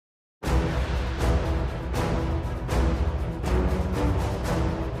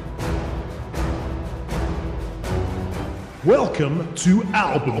Welcome to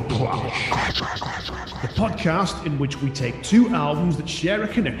Album Clash, the podcast in which we take two albums that share a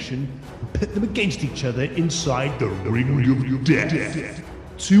connection and pit them against each other inside the ring of death.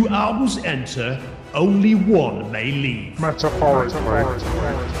 Two albums enter, only one may leave. Metaphorically.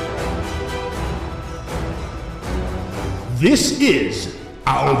 This is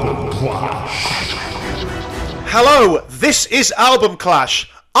Album Clash. Hello, this is Album Clash.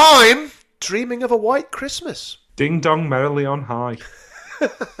 I'm dreaming of a white Christmas. Ding dong merrily on high.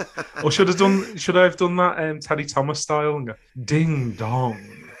 Or should I have done that Teddy Thomas style and go ding dong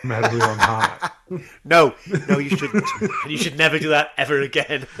merrily on high? No, you shouldn't. And you should never do that ever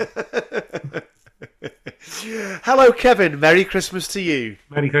again. Hello, Kevin. Merry Christmas to you.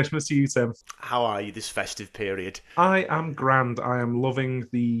 Merry Christmas to you, Tim. How are you this festive period? I am grand. I am loving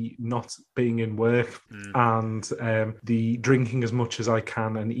the not being in work and the drinking as much as I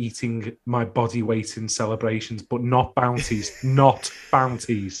can and eating my body weight in celebrations, but not bounties. Not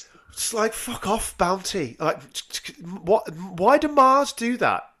bounties. It's like, fuck off, Bounty. Like, what? Why do Mars do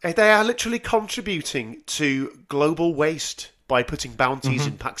that? They are literally contributing to global waste by putting bounties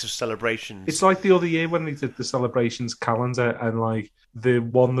in packs of celebrations. It's like the other year when they did the celebrations calendar and like the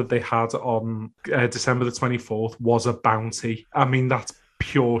one that they had on December the 24th was a bounty. I mean, that's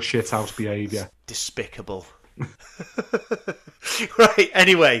pure shithouse behaviour. Despicable. Right,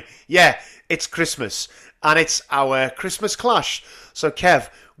 anyway, yeah, it's Christmas and it's our Christmas Clash. So, Kev,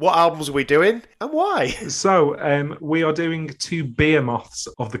 what albums are we doing and why? So, we are doing two behemoths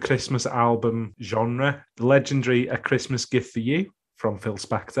of the Christmas album genre. The legendary A Christmas Gift for You from Phil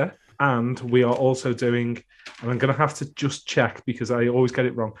Spector. And we are also doing, and I'm going to have to just check because I always get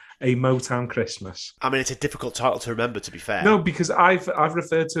it wrong, A Motown Christmas. I mean, it's a difficult title to remember, to be fair. No, because I've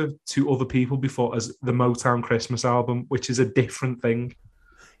referred to other people before as the Motown Christmas album, which is a different thing.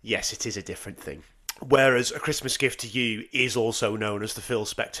 Yes, it is a different thing. Whereas A Christmas Gift to You is also known as the Phil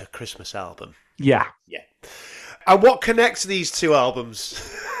Spector Christmas album. Yeah. Yeah. And what connects these two albums?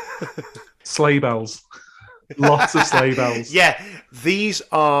 Sleigh bells. Lots of sleigh bells. Yeah, these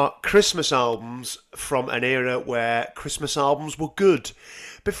are Christmas albums from an era where Christmas albums were good,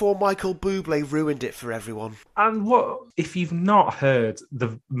 before Michael Bublé ruined it for everyone. And what if you've not heard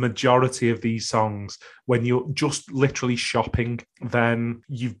the majority of these songs when you're just literally shopping, then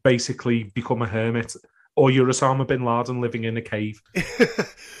you've basically become a hermit, or you're Osama bin Laden living in a cave.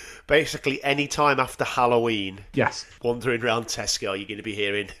 Basically, any time after Halloween, Yes. wandering around Tesco, you're going to be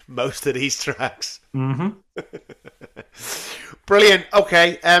hearing most of these tracks. Mm-hmm. Brilliant.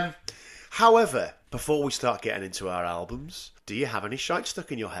 Okay. However, before we start getting into our albums, do you have any shite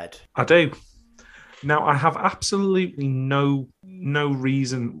stuck in your head? I do. Now, I have absolutely no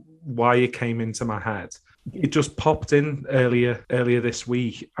reason why it came into my head. It just popped in earlier this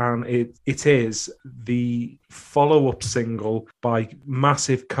week, and it is the follow-up single by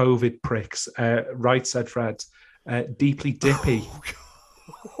massive COVID pricks, Right Said Fred, Deeply Dippy.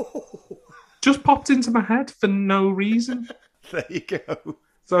 Just popped into my head for no reason. There you go.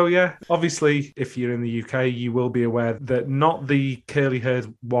 So yeah, obviously, if you're in the UK, you will be aware that not the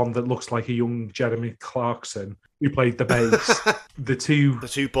curly-haired one that looks like a young Jeremy Clarkson who played the bass. the two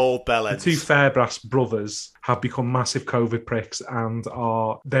bald bellends. The two Fairbrass brothers have become massive COVID pricks and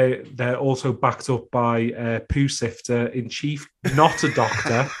they're also backed up by Pooh Sifter in chief, not a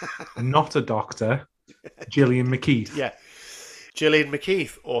doctor, Gillian McKeith. Yeah, Gillian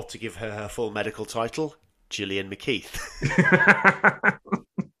McKeith, or to give her full medical title, Gillian McKeith.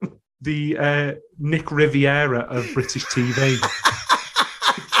 The Nick Riviera of British TV.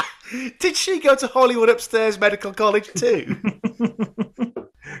 Did she go to Hollywood Upstairs Medical College too?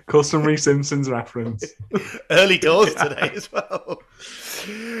 Customary Simpsons reference. Early doors today as well.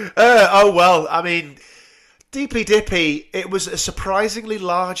 Oh, well, I mean, Deeply Dippy, it was a surprisingly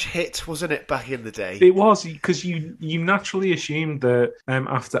large hit, wasn't it, back in the day? It was, because you naturally assumed that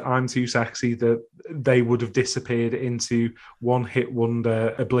after I'm Too Sexy that they would have disappeared into one-hit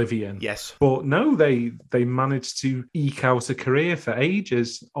wonder oblivion. Yes. But no, they managed to eke out a career for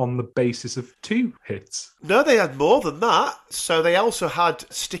ages on the basis of two hits. No, they had more than that. So they also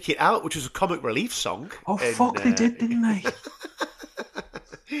had Stick It Out, which was a comic relief song. Oh, fuck, they did, didn't they?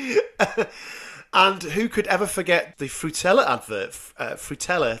 And who could ever forget the Frutella advert?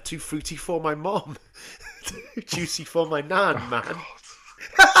 Frutella, too fruity for my mom. Too juicy for my nan, man.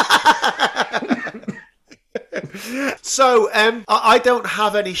 So, I don't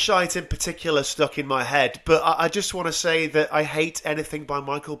have any shite in particular stuck in my head, but I just want to say that I hate anything by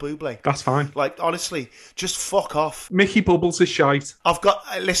Michael Bublé. That's fine. Like, honestly, just fuck off. Mickey Bubbles is shite.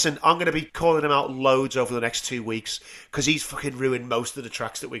 Listen, I'm going to be calling him out loads over the next 2 weeks because he's fucking ruined most of the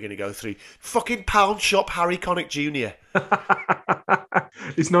tracks that we're going to go through. Fucking Pound Shop Harry Connick Jr.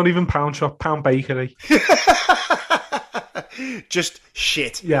 It's not even Pound Shop, Pound Bakery. Just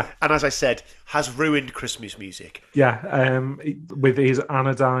shit. Yeah. And as I said, has ruined Christmas music. Yeah, with his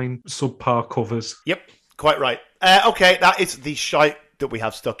anodyne subpar covers. Yep, quite right. Okay, that is the shite that we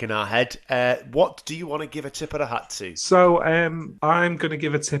have stuck in our head. What do you want to give a tip of the hat to? So I'm going to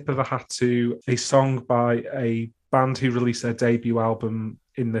give a tip of the hat to a song by a band who released their debut album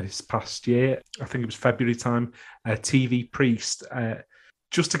in this past year. I think it was February time. TV Priest.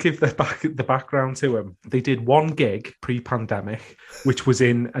 Just to give the background to him, they did one gig pre-pandemic, which was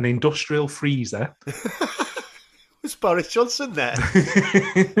in an industrial freezer. Was Boris Johnson there?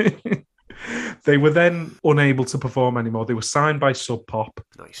 They were then unable to perform anymore. They were signed by Sub Pop.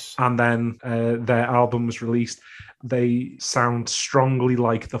 Nice. And then their album was released. They sound strongly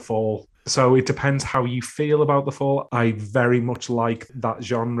like The Fall. So it depends how you feel about The Fall. I very much like that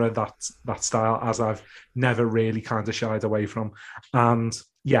genre, that style, as I've never really kind of shied away from. And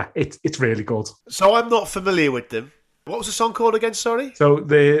yeah, it's really good. So I'm not familiar with them. What was the song called again, sorry? So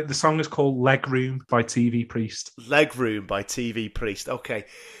the song is called Leg Room by TV Priest. Leg Room by TV Priest. Okay.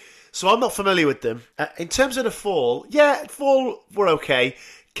 So I'm not familiar with them. In terms of The Fall, Fall were okay.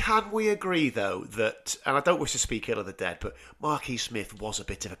 Can we agree, though, that, and I don't wish to speak ill of the dead, but Marquis Smith was a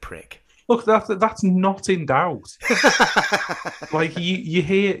bit of a prick? Look, that's not in doubt. Like you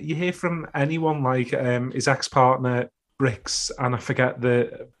hear from anyone like his ex-partner Bricks, and I forget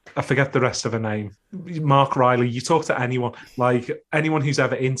the rest of her name. Mark Riley. You talk to anyone, like anyone who's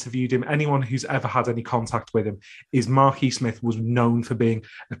ever interviewed him, anyone who's ever had any contact with him, is Marquis Smith was known for being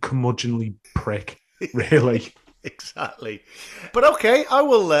a curmudgeonly prick. Really. Exactly. But okay,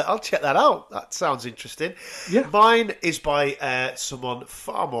 I'll check that out. That sounds interesting. Yeah. Mine is by someone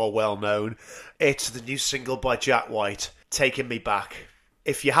far more well known. It's the new single by Jack White, Taking Me Back.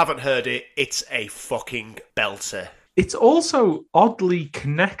 If you haven't heard it, it's a fucking belter. It's also oddly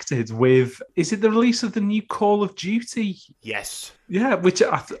connected with, is it the release of the new Call of Duty? Yes. Yeah, which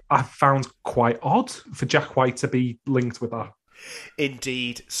I found quite odd for Jack White to be linked with that.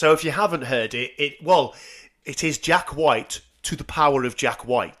 Indeed. So if you haven't heard it, it is Jack White to the power of Jack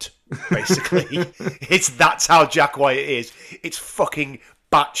White, basically. That's how Jack White is. It's fucking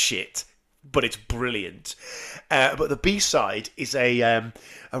batshit, but it's brilliant. But the B-side is a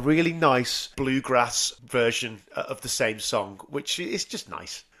really nice bluegrass version of the same song, which is just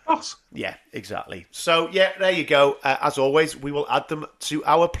nice. Us. Yeah, exactly. So, yeah, there you go. As always, we will add them to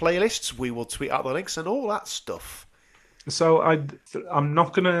our playlists. We will tweet out the links and all that stuff. So I'm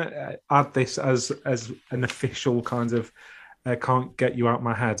not going to add this as an official kind of can't get you out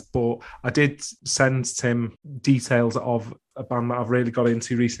my head, but I did send Tim details of a band that I've really got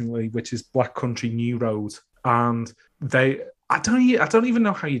into recently, which is Black Country New Road, and I don't even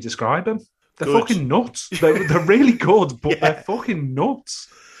know how you describe them. They're Good. fucking nuts. They're really good, but Yeah. they're fucking nuts.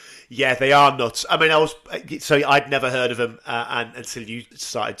 Yeah, they are nuts. I mean, I'd never heard of them until you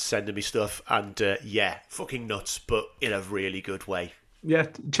started sending me stuff, and fucking nuts, but in a really good way. Yeah,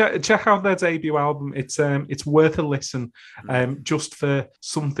 check out their debut album. It's worth a listen, just for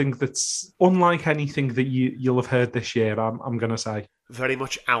something that's unlike anything that you'll have heard this year. I'm gonna say Very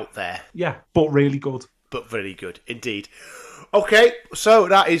much out there, yeah, but really good. but very good indeed. Okay, so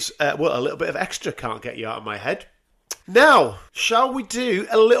that is a little bit of extra can't get you out of my head. Now, shall we do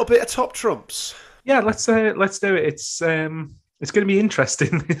a little bit of top trumps? Yeah, let's do it. It's going to be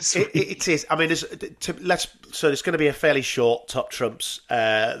interesting this week. It is. I mean, there's going to be a fairly short top trumps.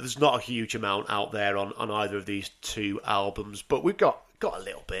 There's not a huge amount out there on either of these two albums, but we've got a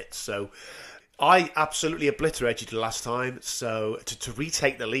little bit. So I absolutely obliterated you last time, so to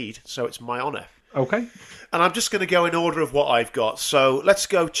retake the lead. So it's my honour. Okay. And I'm just going to go in order of what I've got. So let's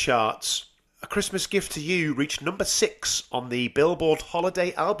go charts. A Christmas Gift to You reached number 6 on the Billboard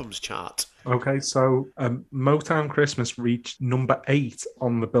Holiday Albums chart. Okay, so Motown Christmas reached number 8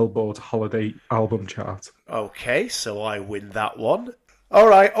 on the Billboard Holiday Album chart. Okay, so I win that one. All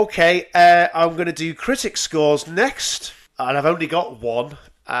right, okay. I'm going to do critic scores next. And I've only got one,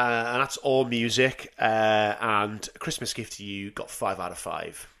 and that's All Music. And A Christmas Gift to You got 5 out of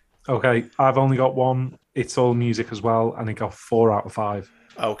 5. Okay, I've only got one. It's All Music as well, and it got 4 out of 5.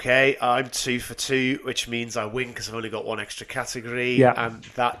 Okay, I'm 2 for 2, which means I win because I've only got one extra category, Yeah. and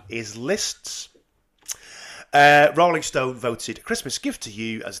that is lists. Rolling Stone voted Christmas Gift to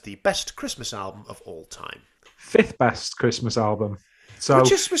You as the best Christmas album of all time. fifth best Christmas album. So,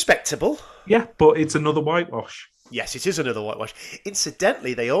 which is respectable. yeah, but it's another whitewash. Yes, it is another whitewash.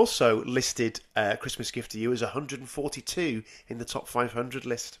 Incidentally, they also listed Christmas Gift to You as 142 in the top 500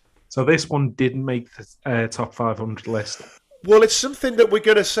 list. So this one didn't make the top 500 list. Well, it's something that we're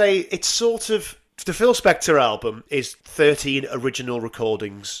going to say, it's sort of... The Phil Spector album is 13 original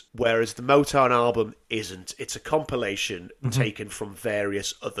recordings, whereas the Motown album isn't. It's a compilation taken from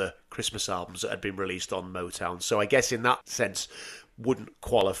various other Christmas albums that had been released on Motown. So I guess in that sense, wouldn't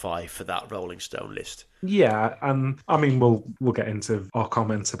qualify for that Rolling Stone list. Yeah, and I mean we'll get into our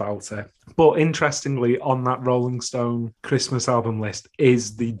comments about it. But interestingly, on that Rolling Stone Christmas album list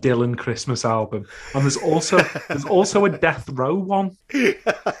is the Dylan Christmas album, and there's also a Death Row one.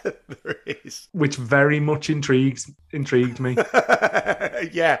 There is, which very much intrigued me.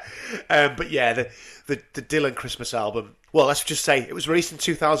 Yeah, but yeah, the Dylan Christmas album. Well, let's just say it was released in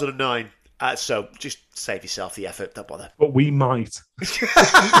 2009. So just save yourself the effort, don't bother. But we might.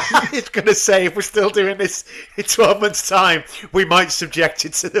 It's going to say, if we're still doing this in 12 months' time, we might subject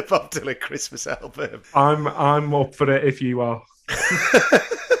it to the Bob Dylan Christmas album. I'm up for it if you are.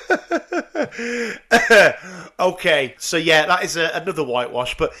 Okay, so yeah, that is another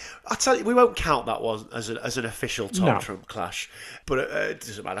whitewash, but I tell you, we won't count that one as an official Tom Trump clash. But it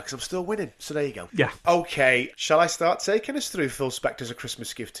doesn't matter because I'm still winning. So there you go. Yeah. Okay, shall I start taking us through Phil Spector's A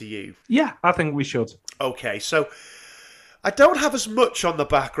Christmas Gift to You? Yeah, I think we should. Okay, so I don't have as much on the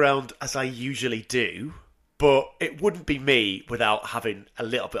background as I usually do, but it wouldn't be me without having a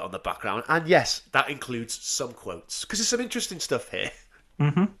little bit on the background. And yes, that includes some quotes, because there's some interesting stuff here.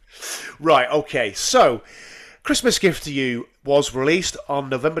 Mm-hmm. Right, okay, so Christmas Gift to You was released on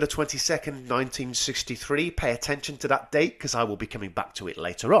November the 22nd, 1963. Pay attention to that date, because I will be coming back to it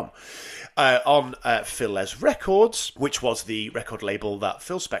later on Phil Les Records, which was the record label that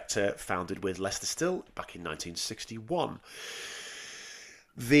Phil Spector founded with Lester Still back in 1961.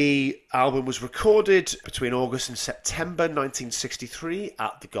 The album was recorded between August and September 1963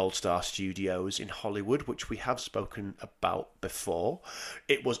 at the Gold Star Studios in Hollywood, which we have spoken about before.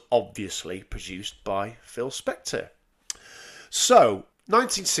 It was obviously produced by Phil Spector. So,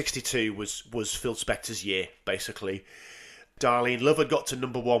 1962 was Phil Spector's year, basically. Darlene Love had got to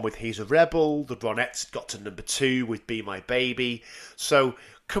number 1 with He's a Rebel. The Ronettes got to number 2 with Be My Baby. So,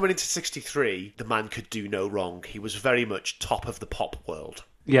 coming into 63, the man could do no wrong. He was very much top of the pop world.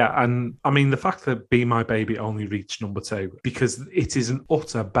 Yeah, and I mean, the fact that Be My Baby only reached number 2, because it is an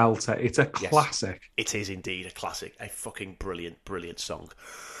utter belter. It's a classic. Yes, it is indeed a classic. A fucking brilliant, brilliant song.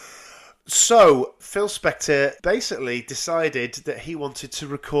 So, Phil Spector basically decided that he wanted to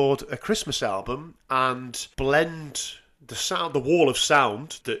record a Christmas album and blend the wall of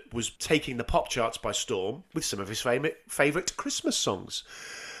sound that was taking the pop charts by storm with some of his favourite Christmas songs.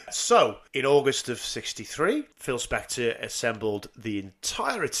 So, in August of 63, Phil Spector assembled the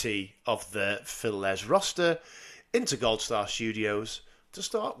entirety of the Phil Les roster into Gold Star Studios to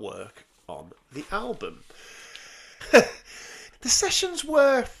start work on the album. The sessions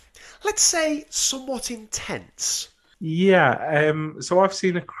were, let's say, somewhat intense. Yeah, so I've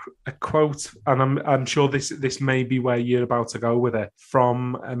seen a quote, and I'm sure this may be where you're about to go with it,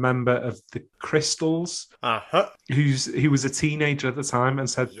 from a member of the Crystals, who was a teenager at the time, and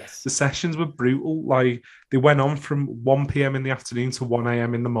said the sessions were brutal. Like, they went on from 1 p.m. in the afternoon to 1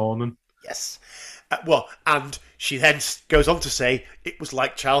 a.m. in the morning. Yes. Well, and she then goes on to say it was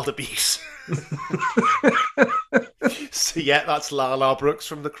like child abuse. So yeah, that's Lala Brooks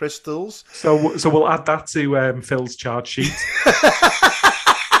from the Crystals. So we'll add that to Phil's charge sheet.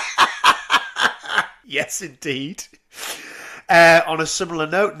 Yes, indeed. On a similar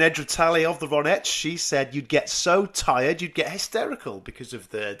note, Nedra Talley of the Ronettes, she said you'd get so tired you'd get hysterical because of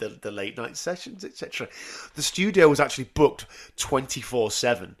the late night sessions, etc. The studio was actually booked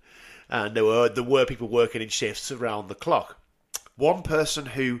 24/7, and there were people working in shifts around the clock. One person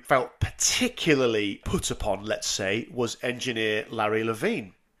who felt particularly put upon, let's say, was engineer Larry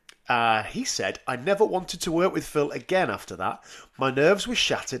Levine. He said, I never wanted to work with Phil again after that. My nerves were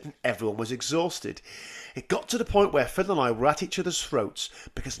shattered and everyone was exhausted. It got to the point where Phil and I were at each other's throats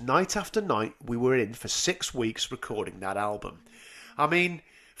because night after night we were in for 6 weeks recording that album. I mean,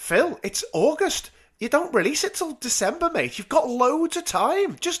 Phil, it's August. You don't release it till December, mate. You've got loads of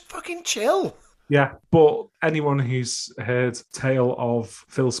time. Just fucking chill. Yeah, but anyone who's heard tale of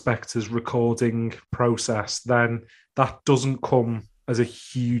Phil Spector's recording process, then that doesn't come as a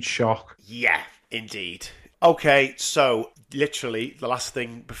huge shock. Yeah, indeed. Okay, so literally the last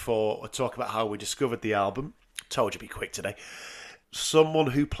thing before I talk about how we discovered the album, told you to be quick today. Someone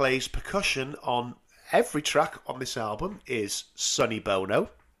who plays percussion on every track on this album is Sonny Bono.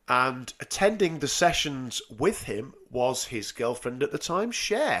 And attending the sessions with him was his girlfriend at the time,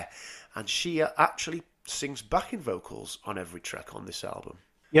 Cher. And she actually sings backing vocals on every track on this album.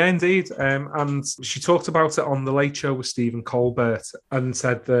 Yeah, indeed. And she talked about it on The Late Show with Stephen Colbert and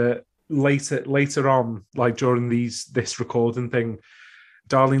said that later on, like during this recording thing,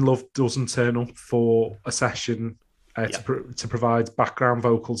 Darlene Love doesn't turn up for a session to provide background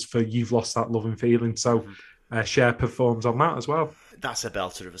vocals for You've Lost That Loving Feeling. So Cher performs on that as well. That's a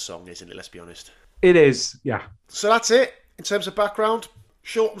belter of a song, isn't it? Let's be honest. It is, yeah. So that's it in terms of background.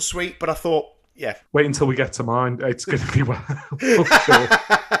 Short and sweet, but I thought, yeah. Wait until we get to mine. It's going to be well.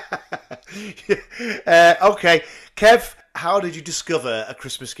 Okay. Kev, how did you discover A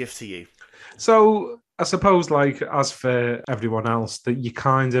Christmas Gift to You? So I suppose, like, as for everyone else, that you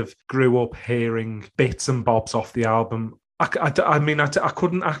kind of grew up hearing bits and bobs off the album. I mean, I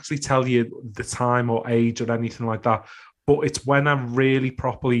couldn't actually tell you the time or age or anything like that, but it's when I really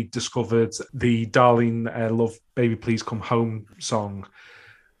properly discovered the Darlene Love Baby Please Come Home song.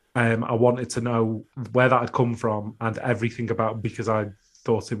 I wanted to know where that had come from and everything about it, because I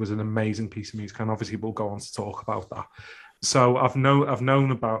thought it was an amazing piece of music, and obviously we'll go on to talk about that. So I've known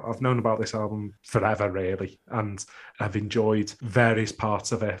about this album forever, really, and I've enjoyed various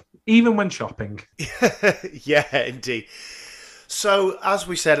parts of it, even when shopping. Yeah, indeed. So, as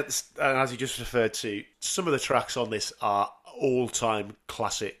we said, and as you just referred to, some of the tracks on this are all-time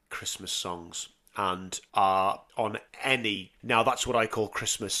classic Christmas songs and are on any, now that's what I call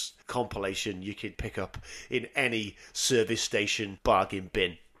Christmas compilation, you could pick up in any service station bargain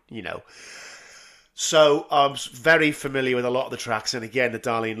bin, you know. So I'm very familiar with a lot of the tracks, and again, the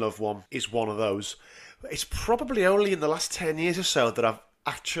Darlene Love one is one of those. It's probably only in the last 10 years or so that I've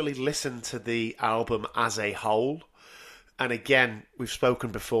actually listened to the album as a whole. And again, we've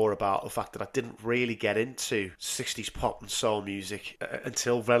spoken before about the fact that I didn't really get into 60s pop and soul music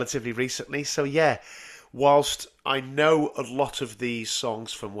until relatively recently. So yeah, whilst I know a lot of these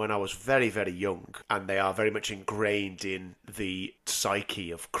songs from when I was very, very young, and they are very much ingrained in the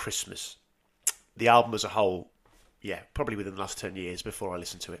psyche of Christmas, the album as a whole, yeah, probably within the last 10 years before I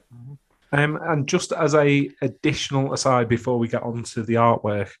listened to it. And just as a additional aside before we get on to the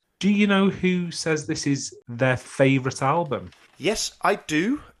artwork, do you know who says this is their favourite album? Yes, I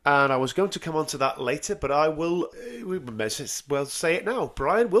do, and I was going to come on to that later, but I will, we may as well say it now.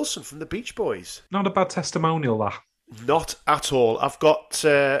 Brian Wilson from the Beach Boys. Not a bad testimonial, that. Not at all. I've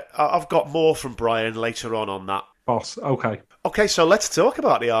got more from Brian later on that. Boss, okay. Okay, so let's talk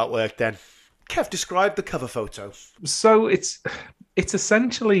about the artwork then. Kev, describe the cover photo. So it's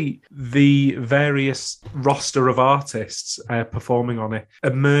essentially the various roster of artists performing on it,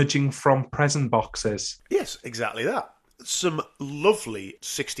 emerging from present boxes. Yes, exactly that. Some lovely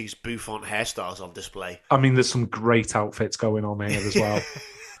 60s bouffant hairstyles on display. I mean, there's some great outfits going on here as well.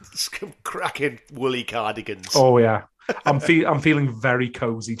 Some cracking woolly cardigans. Oh, yeah. I'm feeling very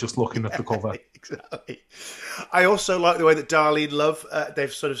cosy just looking at the cover. Exactly. I also like the way that Darlene Love,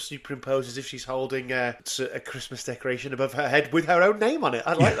 they've sort of superimposed as if she's holding a Christmas decoration above her head with her own name on it.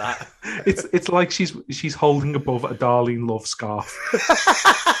 I like that. It's like she's holding above a Darlene Love scarf.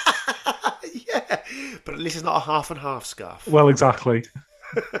 Yeah, but at least it's not a half and half scarf. Well, exactly.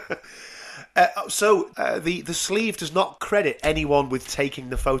 The sleeve does not credit anyone with taking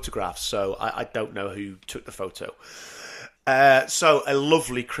the photograph, so I don't know who took the photo. So a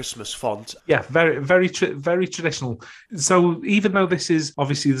lovely Christmas font. Yeah, very traditional. So even though this is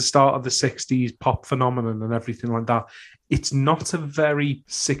obviously the start of the 60s pop phenomenon and everything like that, it's not a very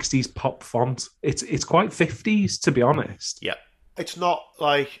 60s pop font. It's quite 50s, to be honest. Yeah. It's not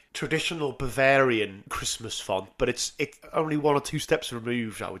like traditional Bavarian Christmas font, but it's only one or two steps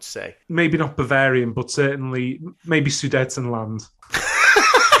removed, I would say. Maybe not Bavarian, but certainly maybe Sudetenland.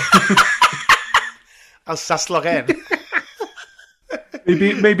 Alsace-Lorraine.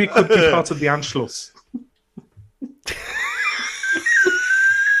 Maybe it could be part of the Anschluss.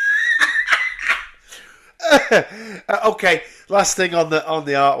 Okay, last thing on the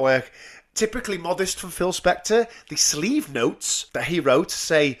artwork. Typically modest from Phil Spector, the sleeve notes that he wrote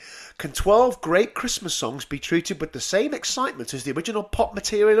say, "Can 12 great Christmas songs be treated with the same excitement as the original pop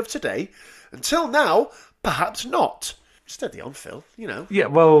material of today? Until now, perhaps not." Steady on, Phil, you know. Yeah,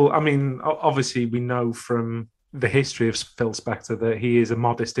 well, I mean, obviously we know from the history of Phil Spector that he is a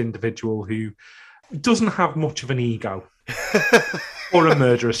modest individual who doesn't have much of an ego or a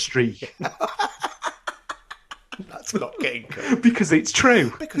murderous streak. That's not getting cut. Because it's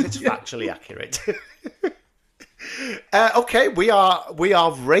true. Because it's factually accurate. Okay, we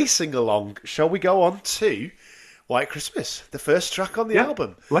are racing along. Shall we go on to White Christmas, the first track on the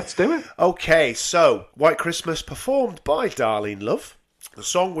album? Let's do it. Okay, so White Christmas performed by Darlene Love. The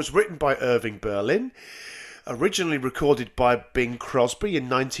song was written by Irving Berlin, originally recorded by Bing Crosby in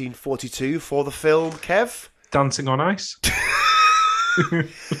 1942 for the film, Kev? Dancing on Ice.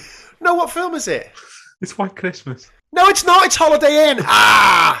 No, what film is it? It's White Christmas. No, it's not. It's Holiday Inn.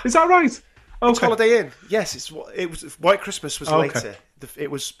 Ah! Is that right? It's Okay. Holiday Inn. Yes, it was White Christmas was Okay. later. It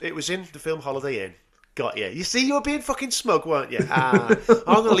was in the film Holiday Inn. Got you. You see, you were being fucking smug, weren't you? I'm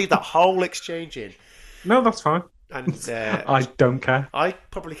going to leave that whole exchange in. No, that's fine. And I don't care. I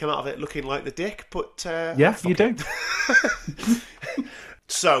probably come out of it looking like the dick, but Yeah, you do.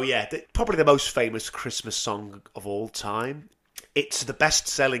 So yeah, probably the most famous Christmas song of all time. It's the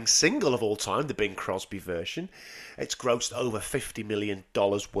best-selling single of all time, the Bing Crosby version. It's grossed over $50 million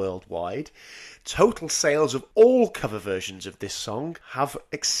worldwide. Total sales of all cover versions of this song have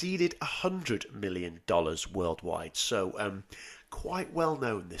exceeded $100 million worldwide. So, quite well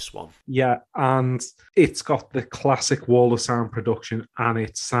known, this one. Yeah, and it's got the classic Wall of Sound production, and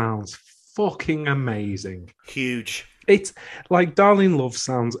it sounds fucking amazing. Huge. It's like Darling Love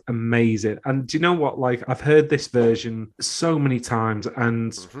sounds amazing. And do you know what? Like, I've heard this version so many times,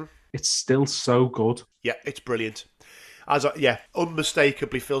 and it's still so good. Yeah, it's brilliant.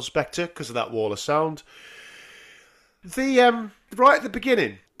 Unmistakably Phil Spector because of that Wall of Sound. The right at the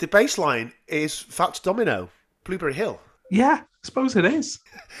beginning, the bass line is Fats Domino, Blueberry Hill. Yeah, I suppose it is.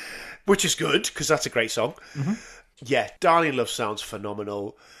 Which is good, because that's a great song. Mm-hmm. Yeah, Darling Love sounds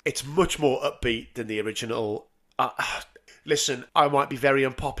phenomenal. It's much more upbeat than the original. Listen, I might be very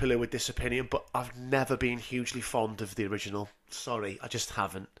unpopular with this opinion, but I've never been hugely fond of the original. Sorry, I just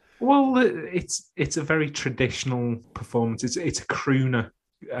haven't. Well, it's a very traditional performance. It's a crooner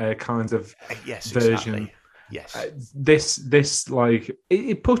kind of version. Exactly. Yes. This like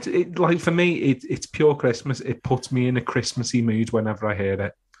it put it like for me it's pure Christmas. It puts me in a Christmassy mood whenever I hear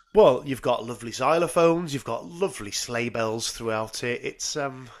it. Well, you've got lovely xylophones, you've got lovely sleigh bells throughout it. It's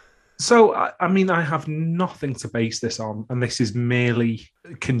So I mean, I have nothing to base this on, and this is merely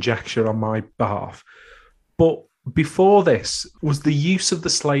conjecture on my behalf. But before this, was the use of the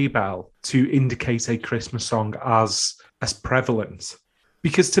sleigh bell to indicate a Christmas song as prevalent?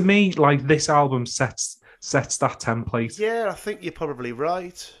 Because to me, like, this album sets that template. Yeah, I think you're probably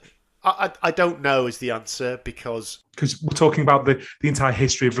right. I don't know is the answer because we're talking about the entire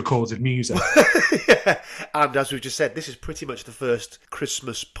history of recorded music. Yeah. And as we've just said, this is pretty much the first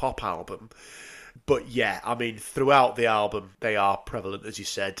Christmas pop album. But yeah, I mean, throughout the album, they are prevalent, as you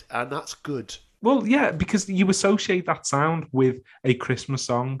said, and that's good. Well, yeah, because you associate that sound with a Christmas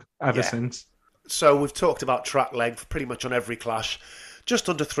song ever since. So we've talked about track length pretty much on every Clash. Just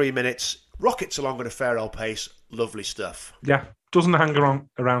under 3 minutes. Rockets along at a fair old pace. Lovely stuff. Yeah, doesn't hang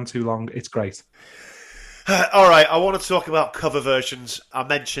around too long. It's great. All right, I want to talk about cover versions. I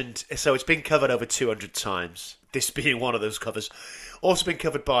mentioned, so it's been covered over 200 times. This being one of those covers. Also been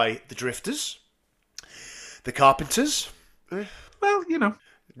covered by The Drifters, The Carpenters. Well, you know.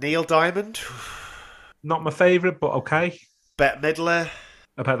 Neil Diamond. Not my favourite, but okay. Bette Midler.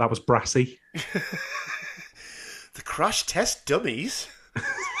 I bet that was brassy. The Crash Test Dummies.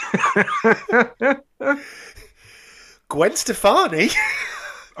 Gwen Stefani.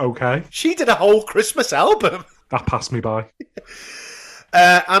 Okay. She did a whole Christmas album. That passed me by.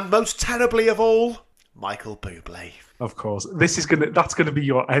 And most terribly of all, Michael Bublé. Of course. That's gonna be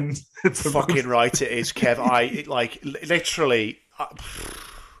your end. It's fucking right it is, Kev. I literally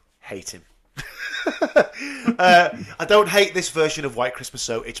hate him. I don't hate this version of White Christmas,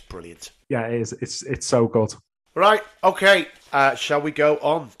 so it's brilliant. Yeah, it is. It's so good. Right, okay. Shall we go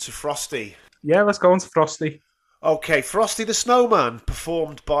on to Frosty? Yeah, let's go on to Frosty. Okay, Frosty the Snowman,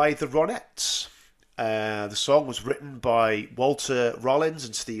 performed by the Ronettes. The song was written by Walter Rollins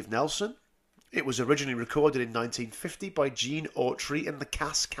and Steve Nelson. It was originally recorded in 1950 by Gene Autry and the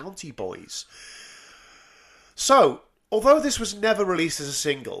Cass County Boys. So, although this was never released as a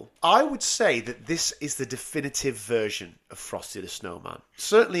single, I would say that this is the definitive version of Frosty the Snowman.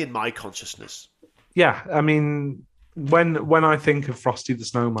 Certainly in my consciousness. Yeah, I mean, when I think of Frosty the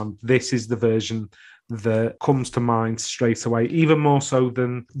Snowman, this is the version that comes to mind straight away, even more so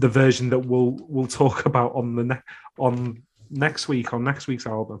than the version that we'll talk about on next week's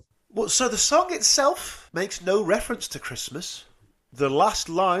album. Well, so the song itself makes no reference to Christmas. The last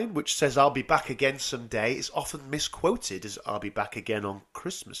line, which says, "I'll be back again someday," is often misquoted as "I'll be back again on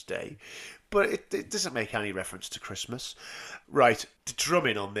Christmas Day." But it doesn't make any reference to Christmas. Right, the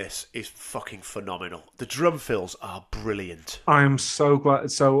drumming on this is fucking phenomenal. The drum fills are brilliant. I am so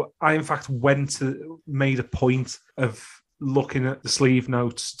glad. So I, in fact, made a point of looking at the sleeve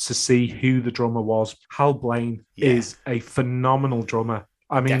notes to see who the drummer was. Hal Blaine is a phenomenal drummer.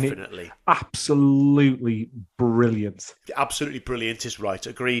 I mean, Definitely. Absolutely brilliant. Absolutely brilliant is right.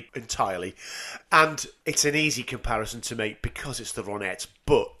 Agreed entirely. And it's an easy comparison to make because it's the Ronettes,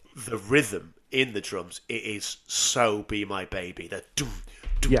 but the rhythm in the drums, it is so Be My Baby. The doom,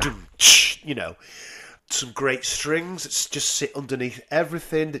 doom, doom, you know. Some great strings that just sit underneath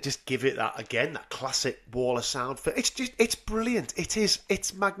everything that just give it that, again, that classic Waller sound. It's brilliant.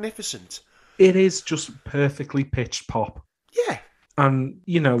 It's magnificent. It is just perfectly pitched pop. Yeah. And,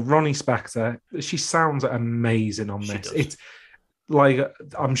 Ronnie Spector, she sounds amazing on this. Does. It's like,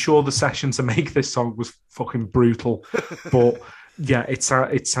 I'm sure the session to make this song was fucking brutal, but yeah, it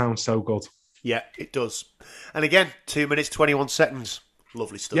sounds so good. Yeah, it does. And again, 2 minutes, 21 seconds.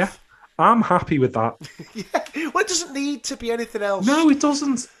 Lovely stuff. Yeah, I'm happy with that. Yeah, well, it doesn't need to be anything else. No, it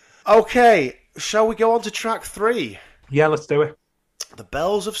doesn't. Okay, shall we go on to track 3? Yeah, let's do it. The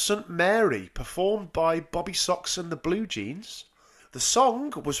Bells of St. Mary, performed by Bobby Sox and the Blue Jeans. The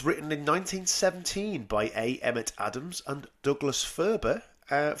song was written in 1917 by A. Emmett Adams and Douglas Ferber,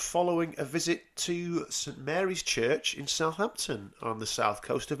 following a visit to St. Mary's Church in Southampton on the south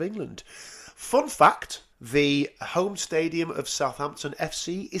coast of England. Fun fact, the home stadium of Southampton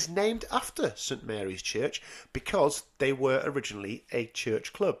FC is named after St. Mary's Church because they were originally a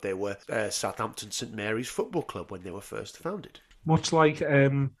church club. They were Southampton St. Mary's Football Club when they were first founded. Much like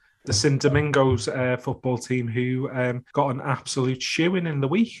the St. Domingos football team who got an absolute shoe-in in the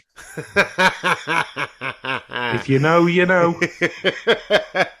week. If you know, you know.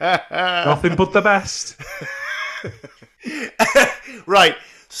 Nothing but the best. Right,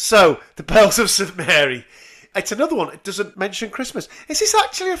 so, The Bells of St. Mary. It's another one. It doesn't mention Christmas. Is this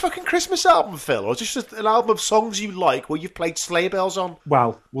actually a fucking Christmas album, Phil? Or is this just an album of songs you like where you've played sleigh bells on?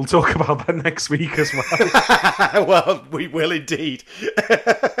 Well, we'll talk about that next week as well. Well, we will indeed.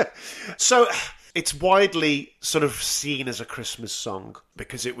 So, it's widely sort of seen as a Christmas song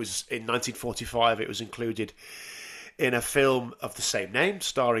because it was, in 1945, it was included in a film of the same name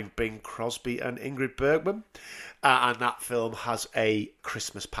starring Bing Crosby and Ingrid Bergman. And that film has a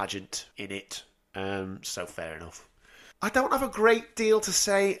Christmas pageant in it. So fair enough. I don't have a great deal to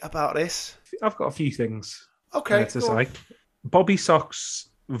say about this. I've got a few things to say. Bobby Sock's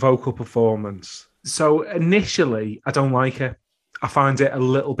vocal performance. So initially, I don't like it. I find it a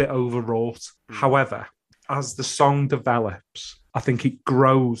little bit overwrought. However, as the song develops, I think it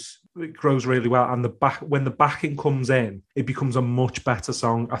grows. It grows really well, and when the backing comes in, it becomes a much better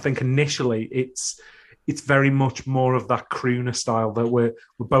song. I think initially it's very much more of that crooner style that we're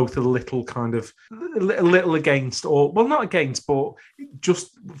both a little against, or well, not against, but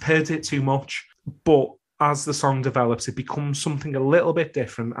just heard it too much. But as the song develops, it becomes something a little bit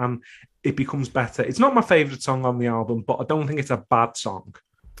different, and it becomes better. It's not my favourite song on the album, but I don't think it's a bad song.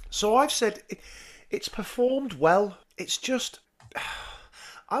 So I've said it's performed well. It's just,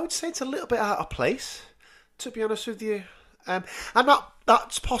 I would say it's a little bit out of place, to be honest with you. And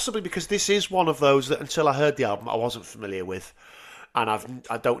that's possibly because this is one of those that until I heard the album I wasn't familiar with, and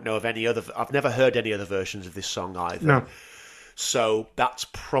I don't know of any other. I've never heard any other versions of this song either. No. So that's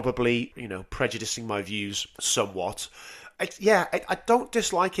probably prejudicing my views somewhat. I don't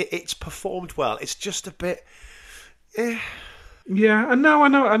dislike it. It's performed well. It's just a bit. Yeah, and now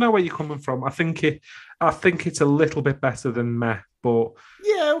I know where you're coming from. I think it's a little bit better than Meh, but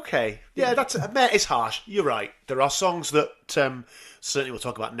yeah, okay, yeah, that's Meh is harsh. You're right. There are songs that certainly we'll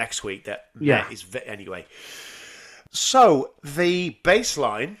talk about next week that Meh is anyway. So the bass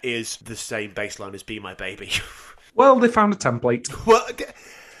line is the same bass line as Be My Baby. Well, they found a template. Well,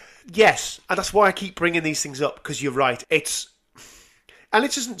 yes, and that's why I keep bringing these things up, because you're right. And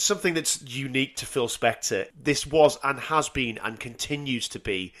it isn't something that's unique to Phil Spector. This was and has been and continues to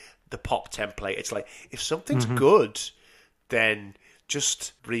be the pop template. It's like, if something's good, then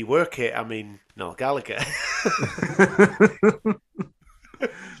just rework it. I mean, Noel Gallagher.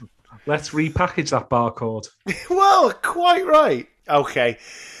 Let's repackage that barcode. Well, quite right. Okay.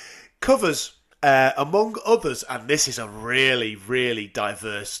 Covers, among others, and this is a really, really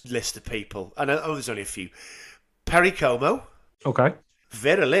diverse list of people. And there's only a few. Perry Como. Okay.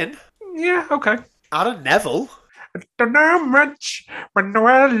 Vera Lynn. Yeah, okay. Aaron Neville. I don't know much, but no,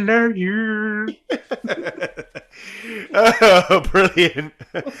 I love you. Oh, brilliant.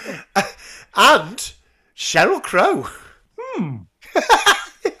 And Sheryl Crow.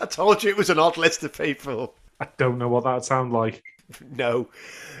 I told you it was an odd list of people. I don't know what that would sound like. No.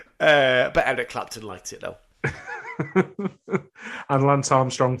 But Eric Clapton liked it, though. And Lance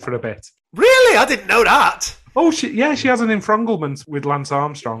Armstrong for a bit. Really? I didn't know that. Oh, she has an enfranglement with Lance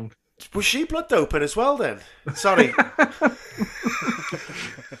Armstrong. Was she blood doping as well, then? Sorry.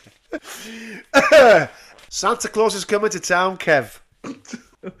 Santa Claus is coming to town, Kev.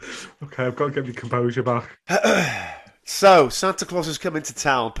 Okay, I've got to get my composure back. So, Santa Claus is Coming to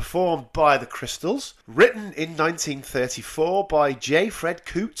Town, performed by the Crystals, written in 1934 by J. Fred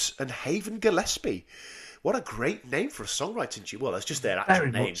Coots and Haven Gillespie. What a great name for a songwriting duo. Well, that's just their actual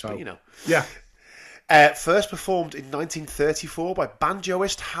Very much names, so. but you know. Yeah. First performed in 1934 by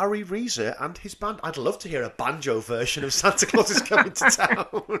banjoist Harry Reeser and his band. I'd love to hear a banjo version of Santa Claus is Coming to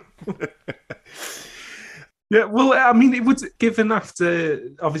Town. Yeah, well, I mean, it would, given after,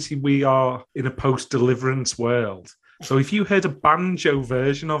 obviously, we are in a post-deliverance world. So if you heard a banjo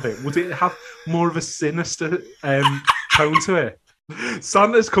version of it, would it have more of a sinister tone to it?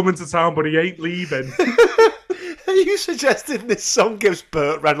 Santa's coming to town, but he ain't leaving. Are you suggesting this song gives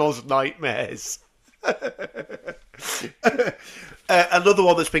Burt Reynolds nightmares? Another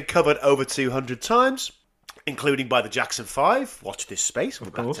one that's been covered over 200 times, including by the Jackson 5. Watch this space. We'll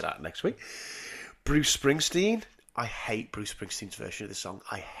be back to that next week. Bruce Springsteen. I hate Bruce Springsteen's version of the song.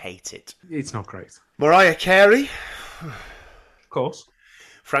 I hate it. It's not great. Mariah Carey. Of course.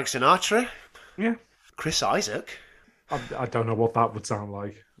 Frank Sinatra. Yeah. Chris Isaac. I don't know what that would sound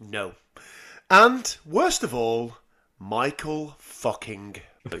like. No. And, worst of all, Michael fucking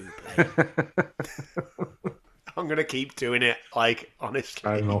Bublé. I'm going to keep doing it, like, honestly.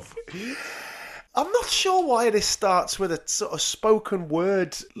 Fair enough. I'm not sure why this starts with a sort of spoken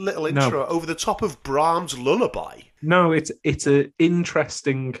word little intro over the top of Brahms' Lullaby. No, it's an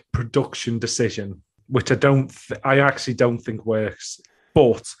interesting production decision, which I actually don't think works.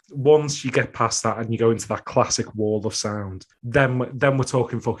 But once you get past that and you go into that classic wall of sound, then we're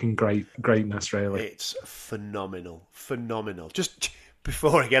talking fucking greatness, really. It's phenomenal. Just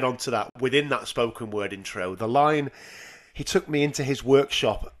before I get onto that, within that spoken word intro, the line, "He took me into his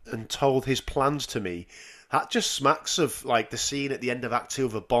workshop and told his plans to me," that just smacks of like the scene at the end of Act 2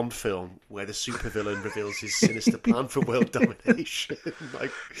 of a Bond film where the supervillain reveals his sinister plan for world domination.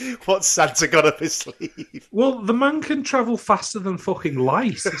 Like, what's Santa got up his sleeve? Well, the man can travel faster than fucking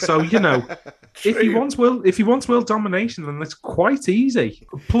light, so you know, if he wants world domination, then that's quite easy.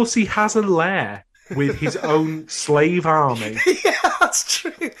 Plus, he has a lair with his own slave army. Yeah, that's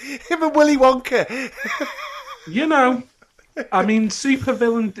true. Him and Willy Wonka. You know, I mean,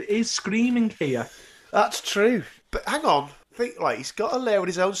 supervillain is screaming here. That's true. But hang on. Think, like, he's got a lair with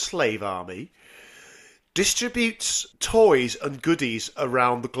his own slave army, distributes toys and goodies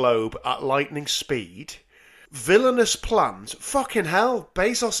around the globe at lightning speed, villainous plans. Fucking hell,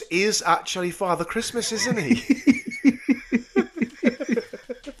 Bezos is actually Father Christmas, isn't he?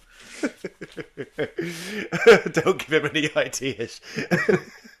 Don't give him any ideas.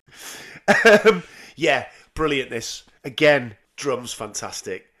 Yeah, brilliant this. Again, drums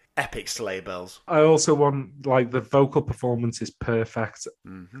fantastic. Epic sleigh bells. I also want, like, the vocal performance is perfect.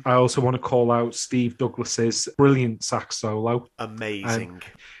 Mm-hmm. I also want to call out Steve Douglas's brilliant sax solo. Amazing.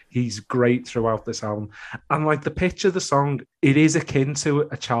 He's great throughout this album. And, like, the pitch of the song, it is akin to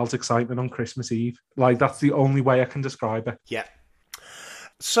a child's excitement on Christmas Eve. Like, that's the only way I can describe it. Yeah.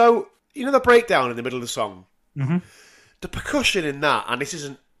 So, you know the breakdown in the middle of the song? Mm-hmm. The percussion in that, and this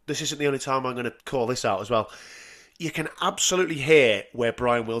isn't the only time I'm going to call this out as well, you can absolutely hear where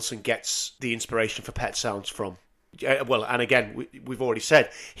Brian Wilson gets the inspiration for Pet Sounds from. Well, and again, we've already said,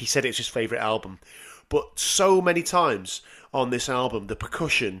 he said it's his favourite album. But so many times on this album, the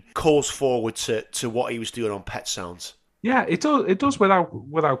percussion calls forward to what he was doing on Pet Sounds. Yeah, it does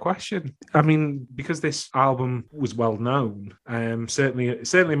without question. I mean, because this album was well known, certainly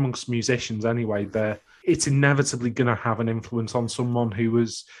amongst musicians anyway, it's inevitably going to have an influence on someone who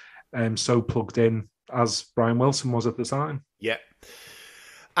was so plugged in as Brian Wilson was at the time. Yeah.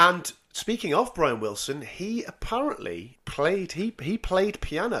 And speaking of Brian Wilson, he apparently played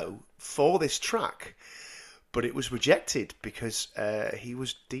piano for this track, but it was rejected because he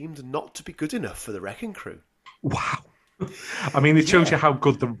was deemed not to be good enough for the Wrecking Crew. Wow. I mean, it shows you how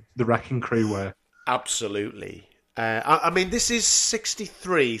good the Wrecking Crew were. Absolutely. I mean, this is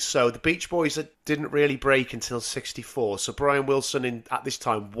 63, so the Beach Boys didn't really break until 64, so Brian Wilson at this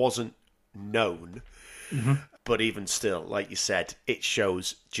time wasn't known. Mm-hmm. But even still, like you said, it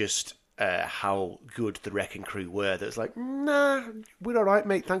shows just how good the Wrecking Crew were. That it's like, nah, we're all right,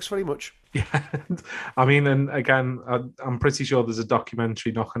 mate. Thanks very much. Yeah, I mean, and again, I'm pretty sure there's a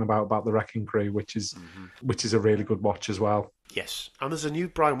documentary knocking about the Wrecking Crew, which is a really good watch as well. Yes, and there's a new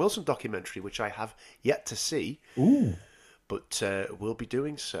Brian Wilson documentary which I have yet to see. Ooh, but we'll be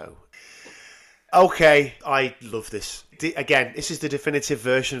doing so. Okay, I love this. Again, this is the definitive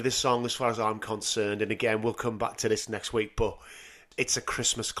version of this song as far as I'm concerned. And again, we'll come back to this next week, but it's a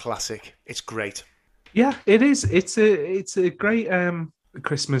Christmas classic. It's great. Yeah, it is. It's a great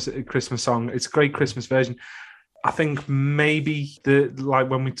Christmas song. It's a great Christmas version. I think maybe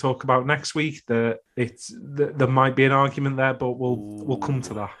when we talk about next week, there might be an argument there, but we'll come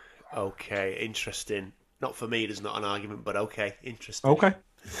to that. Okay, interesting. Not for me, there's not an argument, but okay, interesting. Okay.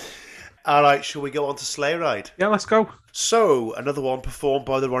 All right, shall we go on to Sleigh Ride? Yeah, let's go. So, another one performed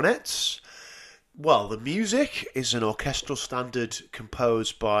by the Ronettes. Well, the music is an orchestral standard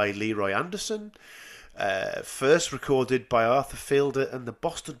composed by Leroy Anderson, first recorded by Arthur Fielder and the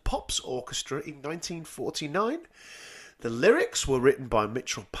Boston Pops Orchestra in 1949. The lyrics were written by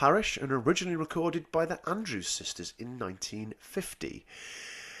Mitchell Parish and originally recorded by the Andrews Sisters in 1950.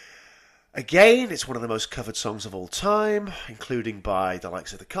 Again, it's one of the most covered songs of all time, including by the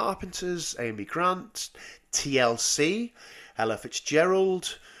likes of the Carpenters, Amy Grant, TLC, Ella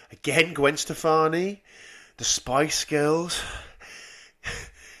Fitzgerald, again Gwen Stefani, the Spice Girls,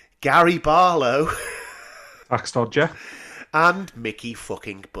 Gary Barlow, Max Dodger, and Mickey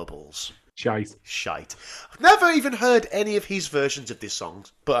fucking Bubbles. Shite. I've never even heard any of his versions of this song,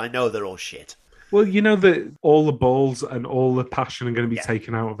 but I know they're all shit. Well, you know that all the balls and all the passion are going to be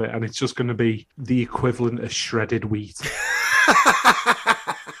taken out of it, and it's just going to be the equivalent of shredded wheat.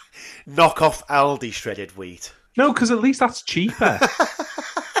 Knock off Aldi shredded wheat. No, because at least that's cheaper.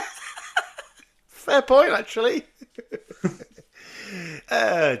 Fair point, actually.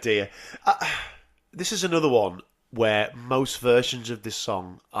 Oh, dear. This is another one where most versions of this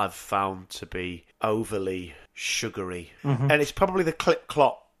song I've found to be overly sugary. Mm-hmm. And it's probably the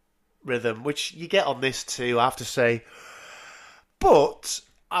clip-clop rhythm, which you get on this too, I have to say. But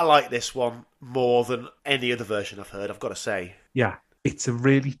I like this one more than any other version I've heard, I've got to say. Yeah, it's a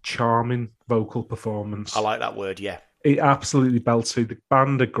really charming vocal performance. I like that word, yeah. It absolutely belts through. The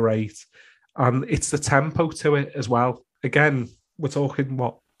band are great. And it's the tempo to it as well. Again, we're talking,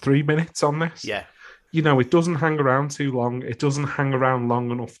 3 minutes on this? Yeah. You know, it doesn't hang around too long. It doesn't hang around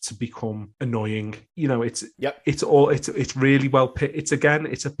long enough to become annoying. You know, it's really well pitched.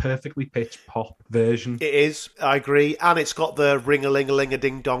 It's a perfectly pitched pop version. It is, I agree. And it's got the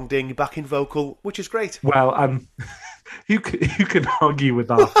ring-a-ling-a-ling-a-ding-dong-ding backing vocal, which is great. Well, and who can argue with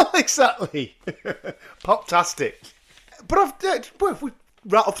that? Exactly. Poptastic. But we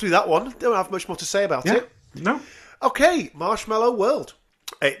rattled through that one. Don't have much more to say about it. No. Okay, Marshmallow World.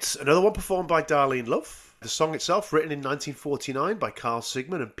 It's another one performed by Darlene Love. The song itself, written in 1949 by Carl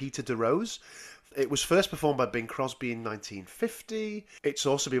Sigman and Peter DeRose. It was first performed by Bing Crosby in 1950. It's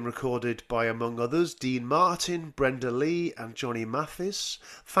also been recorded by, among others, Dean Martin, Brenda Lee, and Johnny Mathis.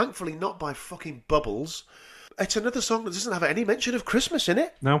 Thankfully, not by fucking Bubbles. It's another song that doesn't have any mention of Christmas in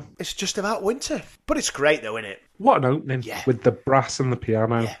it. No. It's just about winter. But it's great, though, isn't it? What an opening. Yeah. With the brass and the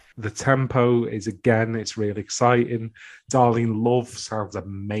piano. Yeah. The tempo is, again, it's really exciting. Darlene Love sounds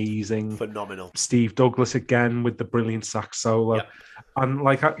amazing. Phenomenal. Steve Douglas, again, with the brilliant sax solo. Yep. And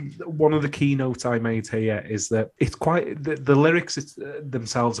one of the keynotes I made here is that it's quite... The lyrics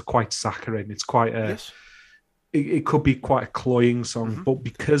themselves are quite saccharine. It's quite a... Yes. It could be quite a cloying song, mm-hmm. but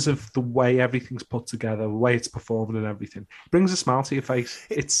because of the way everything's put together, the way it's performed and everything, it brings a smile to your face.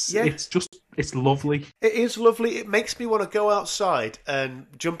 It's lovely. It is lovely. It makes me want to go outside and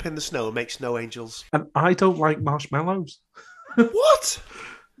jump in the snow and make snow angels. And I don't like marshmallows. What?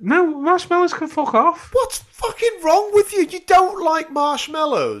 No, marshmallows can fuck off. What's fucking wrong with you? You don't like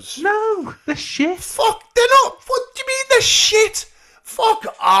marshmallows? No, they're shit. Fuck, they're not. What do you mean they're shit?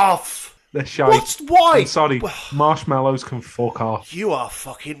 Fuck off. They're shite. Why? I'm sorry, marshmallows can fuck off. You are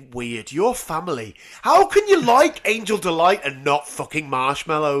fucking weird. Your family. How can you like Angel Delight and not fucking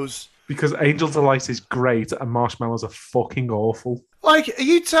marshmallows? Because Angel Delight is great and marshmallows are fucking awful. Like, are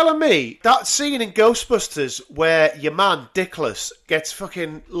you telling me that scene in Ghostbusters where your man, Dickless, gets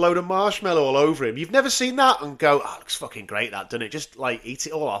fucking load of marshmallow all over him? You've never seen that and go, oh, looks fucking great, that, doesn't it? Just, eat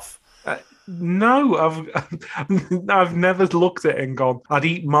it all off. No, I've never looked at it and gone, I'd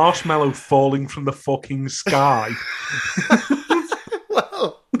eat marshmallow falling from the fucking sky.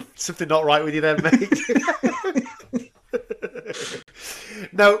 Well, something not right with you then, mate.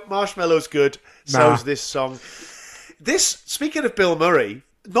 No, marshmallow's good. So's this song. This, speaking of Bill Murray,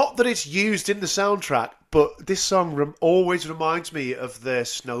 not that it's used in the soundtrack, but this song always reminds me of the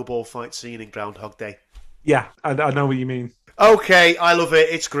snowball fight scene in Groundhog Day. Yeah, I know what you mean. Okay, I love it.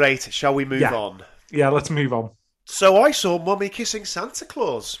 It's great. Shall we move on? Yeah, let's move on. So I saw Mummy kissing Santa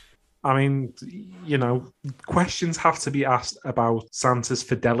Claus. I mean, questions have to be asked about Santa's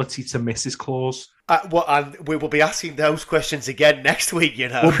fidelity to Mrs. Claus. And we will be asking those questions again next week,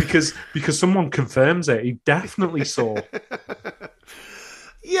 Well, because someone confirms it. He definitely saw.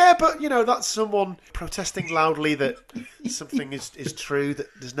 Yeah, but, that's someone protesting loudly that something is true, that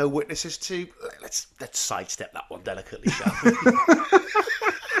there's no witnesses to. Let's sidestep that one delicately, shall we?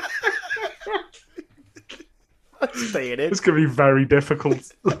 Staying in. It's going to be very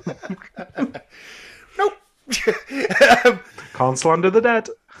difficult. Nope. Can't slander the dead.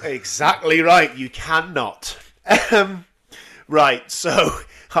 Exactly right. You cannot. Right, so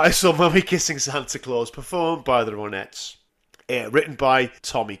I Saw Mummy Kissing Santa Claus, performed by the Ronettes. Written by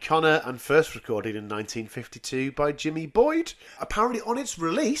Tommy Connor and first recorded in 1952 by Jimmy Boyd. Apparently on its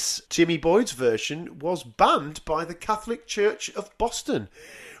release, Jimmy Boyd's version was banned by the Catholic Church of Boston.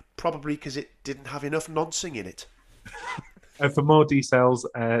 Probably because it didn't have enough noncing in it. For more details,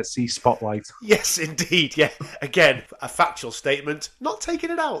 see Spotlight. Yes, indeed. Yeah. Again, a factual statement. Not taking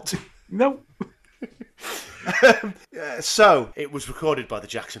it out. No. So, it was recorded by the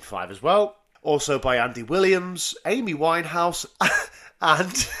Jackson 5 as well. Also by Andy Williams, Amy Winehouse,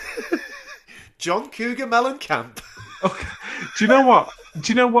 and John Cougar Mellencamp. Okay. Do you know what?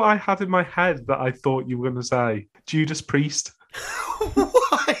 Do you know what I had in my head that I thought you were going to say? Judas Priest.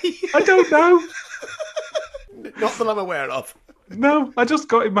 Why? I don't know. Not that I'm aware of. No, I just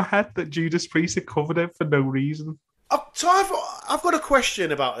got in my head that Judas Priest had covered it for no reason. So I've got a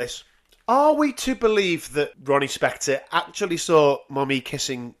question about this. Are we to believe that Ronnie Spector actually saw Mummy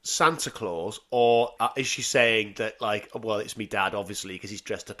kissing Santa Claus, or is she saying that, like, well, it's me dad, obviously, because he's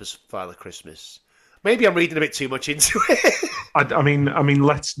dressed up as Father Christmas? Maybe I'm reading a bit too much into it. I mean,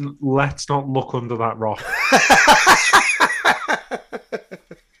 let's not look under that rock.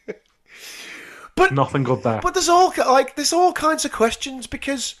 But nothing good there. But there's all kinds of questions,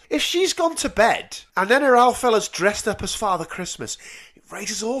 because if she's gone to bed and then her old fella's dressed up as Father Christmas, it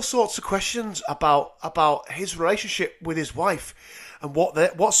raises all sorts of questions about his relationship with his wife and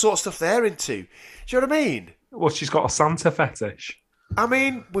what sort of stuff they're into. Do you know what I mean? Well, she's got a Santa fetish. I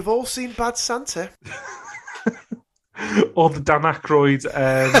mean, we've all seen Bad Santa. Or the Dan Aykroyd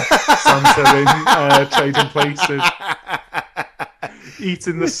Santa in Trading Places.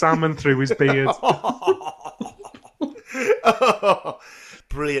 Eating the salmon through his beard.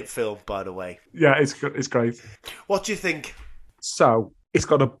 Brilliant film, by the way. Yeah, it's great. What do you think? So, it's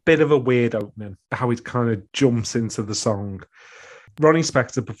got a bit of a weird opening, how it kind of jumps into the song. Ronnie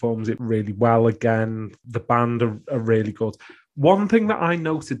Spector performs it really well again. The band are really good. One thing that I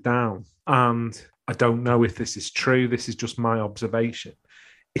noted down, and I don't know if this is true, this is just my observation,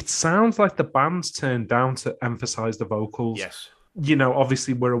 it sounds like the band's turned down to emphasise the vocals. Yes. You know,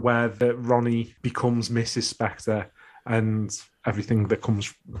 obviously we're aware that Ronnie becomes Mrs. Spector and everything that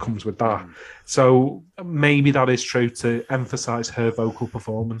comes with that. So maybe that is true, to emphasise her vocal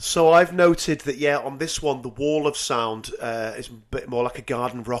performance. So I've noted that, yeah, on this one, the wall of sound is a bit more like a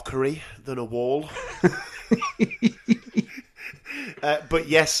garden rockery than a wall. But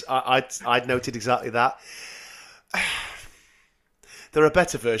yes, I'd noted exactly that. There are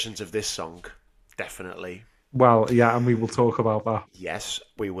better versions of this song, definitely. Well, yeah, and we will talk about that. Yes,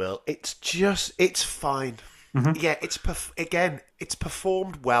 we will. It's fine. Mm-hmm. Yeah, it's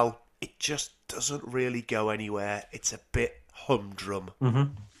performed well. It just doesn't really go anywhere. It's a bit humdrum.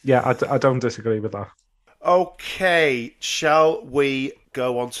 Mm-hmm. Yeah, I don't disagree with that. Okay, shall we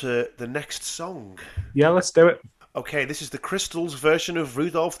go on to the next song? Yeah, let's do it. Okay, this is the Crystals' version of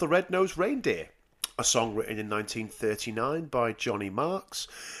Rudolph the Red-Nosed Reindeer, a song written in 1939 by Johnny Marks,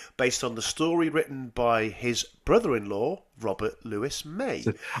 based on the story written by his brother-in-law, Robert Louis May.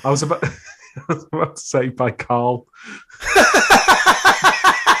 I was about to say by Carl.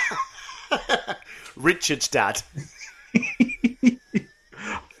 Richard's dad.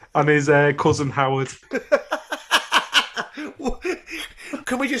 And his cousin Howard.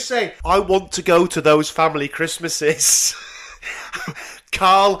 Can we just say, I want to go to those family Christmases.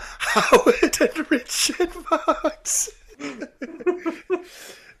 Carl, Howard and Richard Marks.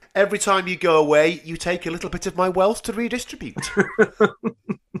 Every time you go away, you take a little bit of my wealth to redistribute.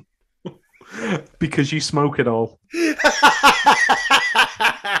 Because you smoke it all.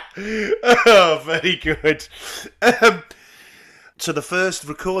 Oh, very good. So the first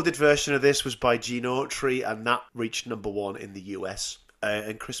recorded version of this was by Gene Autry, and that reached #1 in the US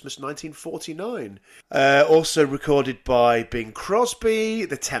in Christmas 1949. Also recorded by Bing Crosby,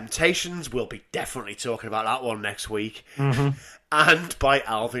 The Temptations, we'll be definitely talking about that one next week, and by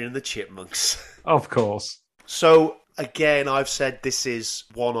Alvin and the Chipmunks. Of course. So, again, I've said this is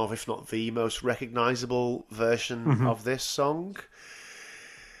one of, if not the most recognisable version of this song.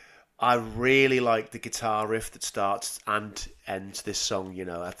 I really like the guitar riff that starts and ends this song, you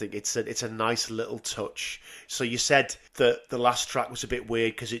know. I think it's a nice little touch. So you said that the last track was a bit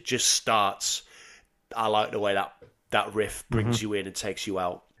weird because it just starts. I like the way that riff brings you in and takes you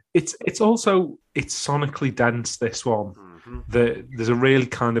out. It's sonically dense, this one. There's a really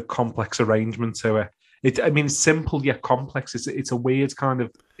kind of complex arrangement to it. It's simple yet complex. It's a weird kind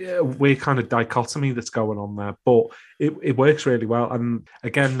of dichotomy that's going on there, but it works really well. And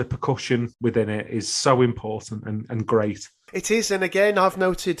again, the percussion within it is so important and great. It is, and again, I've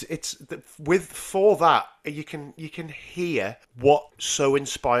noted for that you can hear what so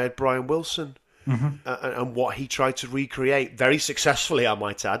inspired Brian Wilson. And what he tried to recreate very successfully, I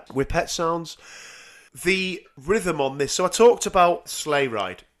might add, with Pet Sounds. The rhythm on this. So I talked about Sleigh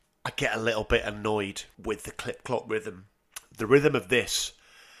Ride. I get a little bit annoyed with the clip-clop rhythm. The rhythm of this,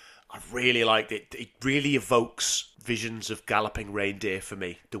 I really liked it. It really evokes visions of galloping reindeer for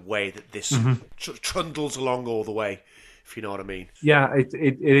me. The way that this trundles along all the way, if you know what I mean. Yeah, it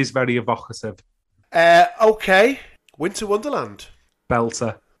is very evocative. Okay, Winter Wonderland.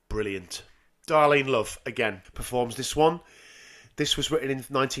 Belter. Brilliant. Darlene Love, again, performs this one. This was written in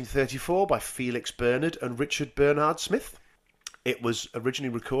 1934 by Felix Bernard and Richard Bernard Smith. It was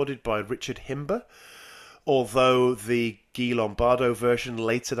originally recorded by Richard Himber, although the Guy Lombardo version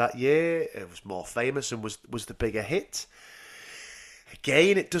later that year it was more famous and was the bigger hit.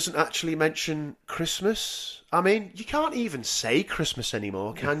 Again, it doesn't actually mention Christmas. I mean, you can't even say Christmas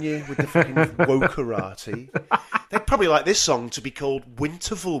anymore, can you, with the fucking wokerati? They'd probably like this song to be called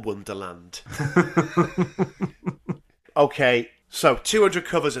Winterval Wonderland. Okay, so 200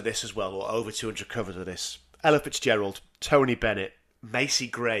 covers of this as well, or over 200 covers of this. Ella Fitzgerald, Tony Bennett, Macy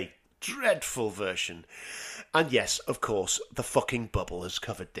Gray, dreadful version. And yes, of course, the fucking Bubble has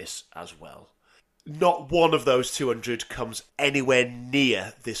covered this as well. Not one of those 200 comes anywhere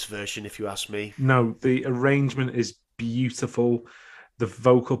near this version, if you ask me. No, the arrangement is beautiful. The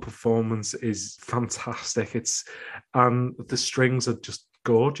vocal performance is fantastic. And the strings are just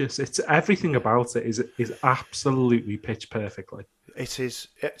gorgeous. It's everything about it is absolutely pitched perfectly. It is.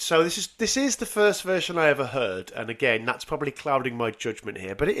 So this is the first version I ever heard, and again, that's probably clouding my judgment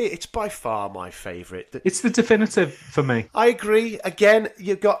here. But it's by far my favourite. It's the definitive for me. I agree. Again,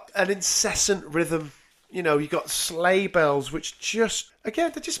 you've got an incessant rhythm. You know, you got sleigh bells, which just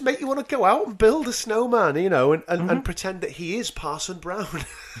they just make you want to go out and build a snowman. You know, and pretend that he is Parson Brown.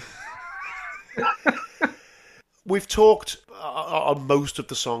 We've talked on most of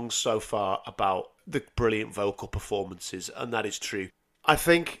the songs so far about the brilliant vocal performances, and that is true. I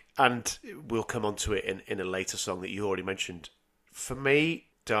think, and we'll come on to it in a later song that you already mentioned, for me,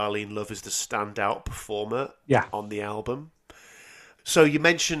 Darlene Love is the standout performer on the album. So you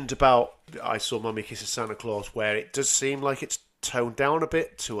mentioned about I Saw Mummy Kisses Santa Claus, where it does seem like it's toned down a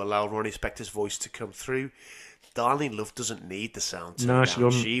bit to allow Ronnie Spector's voice to come through. Darlene Love doesn't need the sound to no, she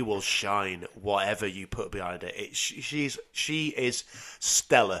doesn't. She will shine whatever you put behind it. She is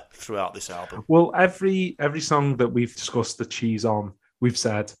stellar throughout this album. Well, every song that we've discussed that she's on, we've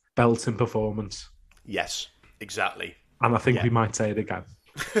said belting performance. Yes, exactly. And I think we might say it again.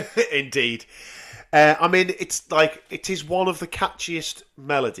 Indeed. I mean, it's like it is one of the catchiest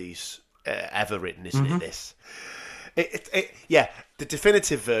melodies ever written, isn't it? This. The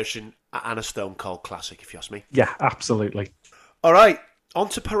definitive version and a Stone Cold classic, if you ask me. Yeah, absolutely. All right, on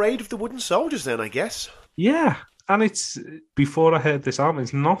to Parade of the Wooden Soldiers then, I guess. Yeah, and it's before I heard this album,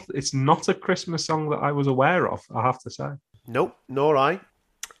 it's not a Christmas song that I was aware of, I have to say. Nope, nor I.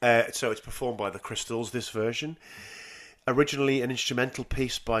 So it's performed by the Crystals, this version. Originally an instrumental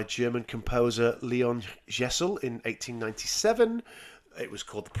piece by German composer Leon Jessel in 1897. It was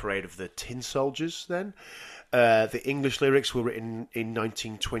called The Parade of the Tin Soldiers then. The English lyrics were written in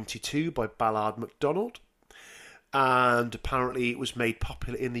 1922 by Ballard MacDonald. And apparently it was made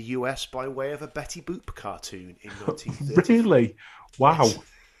popular in the US by way of a Betty Boop cartoon in 1930. Really? Wow.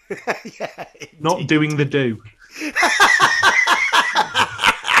 Yeah, not doing the do.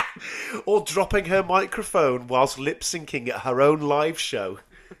 Or dropping her microphone whilst lip syncing at her own live show.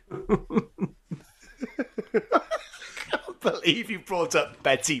 I can't believe you brought up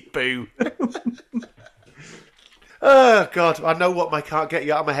Betty Boo. Oh, God. I know what my can't get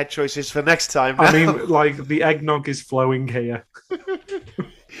you out of my head choice is for next time now. I mean, like, the eggnog is flowing here.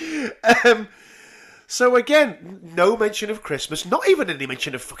 So, again, no mention of Christmas. Not even any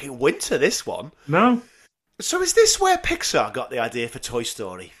mention of fucking winter, this one. No. So is this where Pixar got the idea for Toy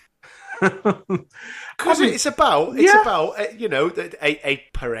Story? Because it's about a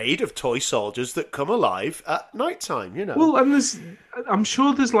parade of toy soldiers that come alive at night time, you know. Well, and I'm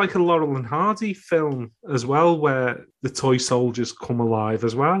sure there's like a Laurel and Hardy film as well where the toy soldiers come alive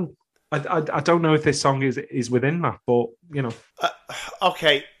as well. I don't know if this song is within that, but you know.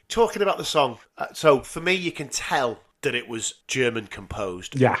 Okay, talking about the song. So for me, you can tell that it was German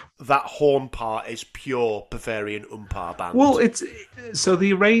composed. Yeah. That horn part is pure Bavarian umpire band. Well, it's so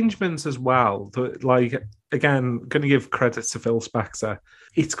the arrangements as well. Like, again, going to give credit to Phil Spector.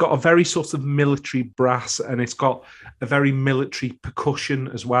 It's got a very sort of military brass, and it's got a very military percussion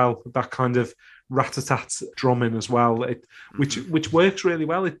as well. That kind of rat-a-tat drumming as well, which works really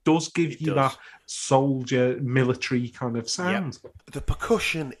well. It does give you that soldier military kind of sound. Yep. The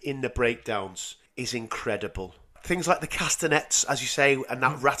percussion in the breakdowns is incredible. Things like the castanets, as you say, and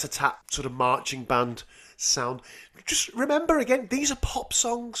that rat-a-tat sort of marching band sound. Just remember again, these are pop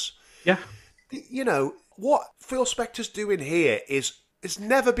songs. Yeah. You know, what Phil Spector's doing here it's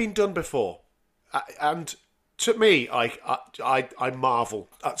never been done before. And to me, I marvel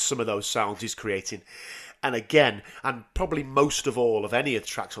at some of those sounds he's creating. And again, and probably most of all of any of the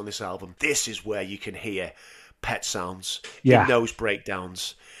tracks on this album, this is where you can hear Pet sounds in those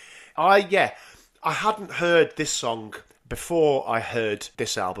breakdowns. I hadn't heard this song before I heard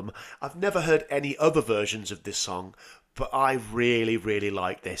this album. I've never heard any other versions of this song, but I really, really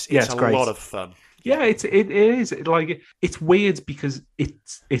like this. It's a great. lot of fun. Yeah, it is. Like, it's weird because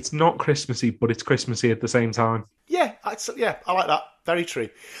it's not Christmassy, but it's Christmassy at the same time. Yeah, I like that. Very true.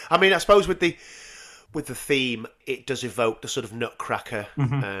 I mean, I suppose with the theme, it does evoke the sort of Nutcracker.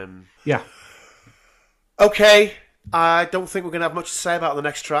 Yeah. Okay, I don't think we're going to have much to say about the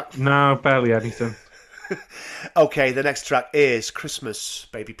next track. No, barely anything. Okay, the next track is Christmas,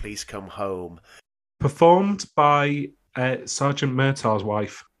 Baby Please Come Home. Performed by Sergeant Murtaugh's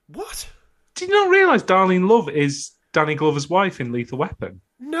wife. What? Did you not realise Darlene Love is Danny Glover's wife in Lethal Weapon?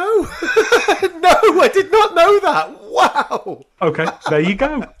 No. No, I did not know that. Wow. Okay, there you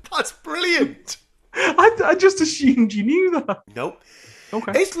go. That's brilliant. I just assumed you knew that. Nope.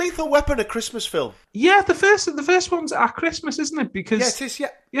 Okay. Is Lethal Weapon a Christmas film? Yeah, the first one's at Christmas, isn't it? Because Yeah, it is, yeah.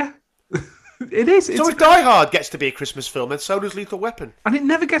 Yeah. It is. So if Die Hard gets to be a Christmas film, then so does Lethal Weapon. And it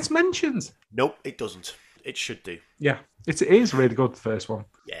never gets mentioned. Nope, it doesn't. It should do. Yeah, it is really good, the first one.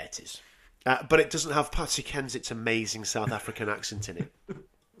 Yeah, it is. But it doesn't have Patsy Kensit's amazing South African accent in it.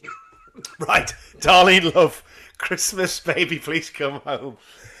 Right, Darlene Love, Christmas, Baby Please Come Home.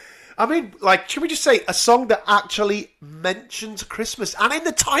 I mean, like, should we just say a song that actually mentions Christmas and in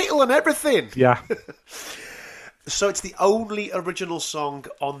the title and everything? Yeah. So it's the only original song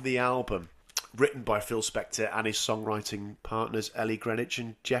on the album, written by Phil Spector and his songwriting partners Ellie Greenwich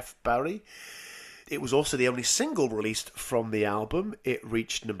and Jeff Barry. It was also the only single released from the album. It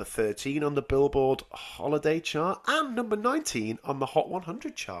reached number 13 on the Billboard Holiday chart and number 19 on the Hot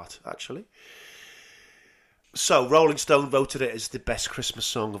 100 chart, actually. So, Rolling Stone voted it as the best Christmas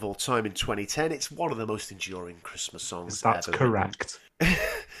song of all time in 2010. It's one of the most enduring Christmas songs That's ever. correct.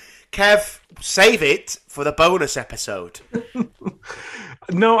 Kev, save it for the bonus episode.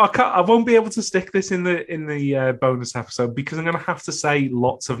 No, I can't. I won't be able to stick this in the bonus episode because I'm going to have to say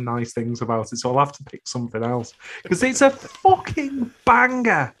lots of nice things about it. So I'll have to pick something else because it's a fucking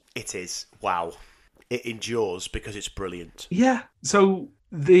banger. It is. Wow. It endures because it's brilliant. Yeah. So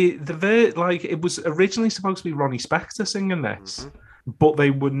like it was originally supposed to be Ronnie Spector singing this, but they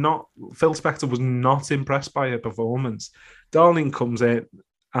were not. Phil Spector was not impressed by her performance. Darlene comes in.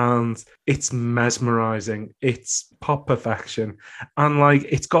 And it's mesmerizing. It's pop perfection. And like,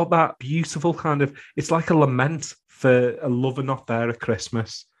 it's got that beautiful kind of, it's like a lament for a lover not there at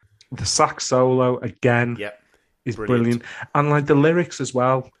Christmas. The sax solo, again, is brilliant. And like the lyrics as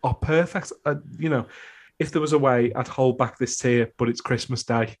well are perfect. You know, if there was a way, I'd hold back this tear, but it's Christmas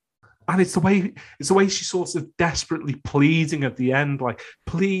Day. And it's the way she's sort of desperately pleading at the end, like,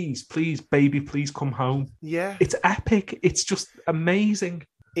 please, please, baby, please come home. Yeah. It's epic. It's just amazing.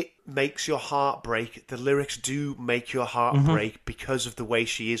 It makes your heart break. The lyrics do make your heart break because of the way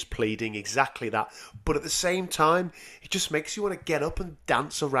she is pleading, exactly that. But at the same time, it just makes you want to get up and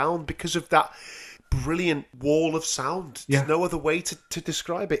dance around because of that brilliant wall of sound. There's no other way to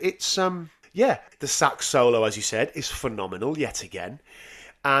describe it. It's, the sax solo, as you said, is phenomenal yet again.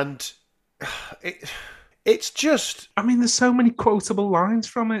 And it's just... I mean, there's so many quotable lines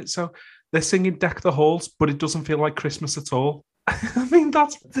from it. So they're singing Deck the Halls, but it doesn't feel like Christmas at all. I mean,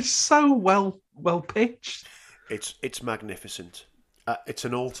 they're so well pitched. It's magnificent. It's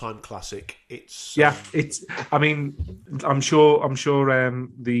an all-time classic. It's it's. I mean, I'm sure.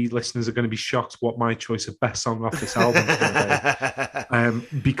 The listeners are going to be shocked what my choice of best song off this album is going to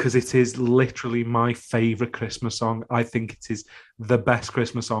be, because it is literally my favorite Christmas song. I think it is the best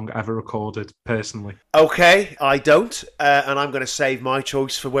Christmas song ever recorded, personally. Okay, I don't, and I'm going to save my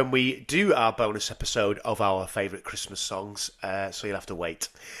choice for when we do our bonus episode of our favorite Christmas songs. So you'll have to wait.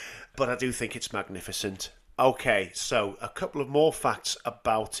 But I do think it's magnificent. Okay, so a couple of more facts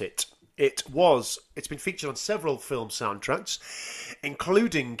about it. It's been featured on several film soundtracks,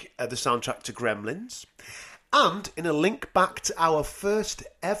 including the soundtrack to Gremlins. And in a link back to our first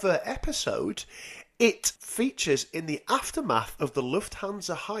ever episode, it features in the aftermath of the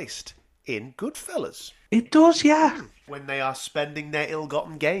Lufthansa heist in Goodfellas. It does, yeah. When they are spending their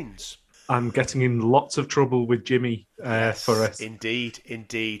ill-gotten gains. I'm getting in lots of trouble with Jimmy for it.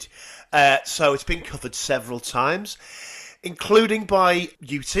 Indeed. So it's been covered several times, including by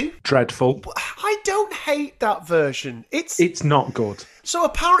U2. Dreadful. I don't hate that version. It's not good. So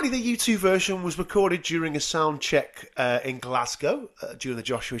apparently the U2 version was recorded during a sound check in Glasgow during the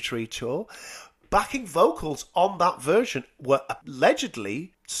Joshua Tree tour. Backing vocals on that version were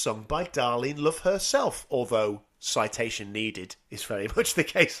allegedly sung by Darlene Love herself, although citation needed is very much the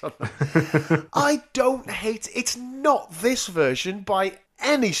case on that. I don't hate it. It's not this version by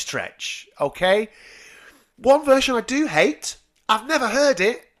any stretch, okay? One version I do hate, I've never heard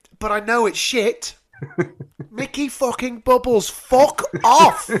it, but I know it's shit. Mickey fucking Bubbles, fuck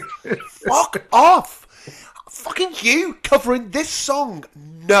off! Fuck off! Fucking you covering this song,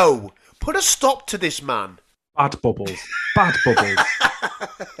 no. Put a stop to this man. Bad Bubbles. Bad Bubbles.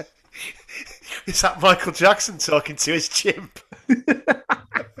 Is that Michael Jackson talking to his chimp?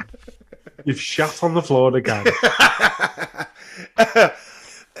 You've shat on the floor again.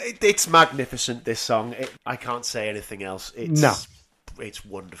 It's magnificent, this song. I can't say anything else. It's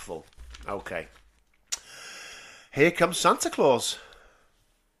wonderful. Okay. Here comes Santa Claus.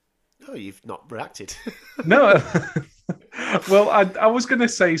 Oh, you've not reacted. No. Well, I was going to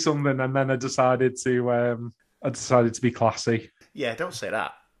say something, and then I decided to be classy. Yeah, don't say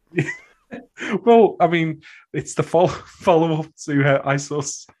that. Well, I mean, it's the follow-up to I Saw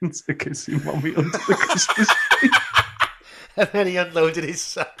Santa Kissing Mommy Under the Christmas Tree. And then he unloaded his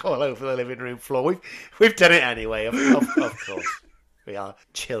sack all over the living room floor. We've done it anyway, of course. We are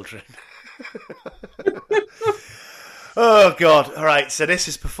children. Oh, God. All right, so this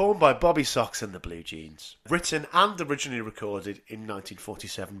is performed by Bobby Sox and the Blue Jeans. Written and originally recorded in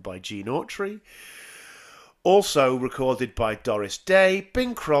 1947 by Gene Autry. Also recorded by Doris Day,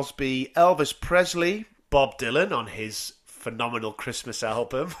 Bing Crosby, Elvis Presley, Bob Dylan on his phenomenal Christmas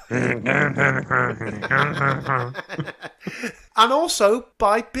album. And also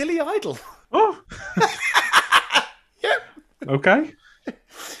by Billy Idol. Oh. Yep. Okay.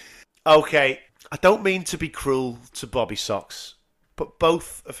 Okay, I don't mean to be cruel to Bobby Sox, but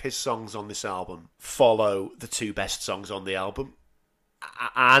both of his songs on this album follow the two best songs on the album.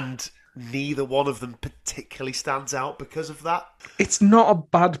 And neither one of them particularly stands out because of that. It's not a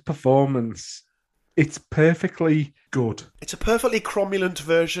bad performance. It's perfectly good. It's a perfectly cromulent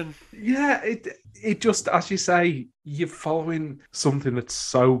version. Yeah, it just, as you say, you're following something that's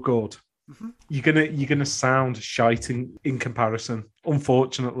so good. Mm-hmm. You're gonna sound shite in comparison,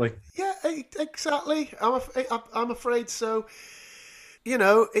 unfortunately. Yeah, exactly. I'm afraid so. You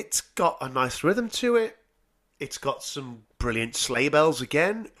know, it's got a nice rhythm to it. It's got some brilliant sleigh bells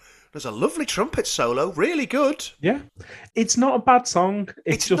again. There's a lovely trumpet solo, really good. Yeah, it's not a bad song.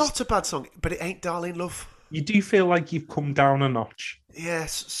 It's just not a bad song, but it ain't Darlene Love. You do feel like you've come down a notch.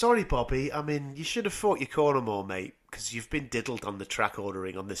 Yes, sorry, Bobby. I mean, you should have fought your corner more, mate, because you've been diddled on the track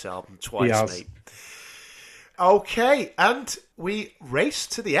ordering on this album twice, mate. Okay, and we race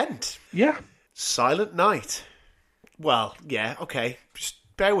to the end. Yeah. Silent Night. Well, yeah, okay. Just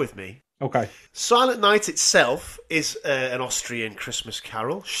bear with me. Okay. Silent Night itself is an Austrian Christmas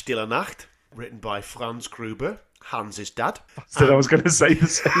carol, Stille Nacht, written by Franz Gruber, Hans's dad. I was going to say the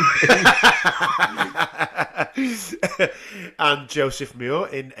same thing. And Joseph Muir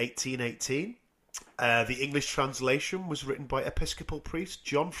in 1818. The English translation was written by Episcopal priest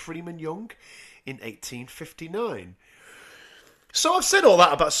John Freeman Young in 1859. So I've said all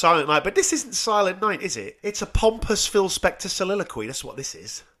that about Silent Night, but this isn't Silent Night, is it? It's a pompous Phil Spector soliloquy. That's what this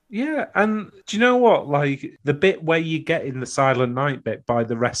is. Yeah, and do you know what? Like, the bit where you get in the Silent Night bit by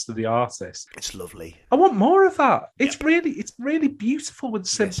the rest of the artists. It's lovely. I want more of that. It's really beautiful with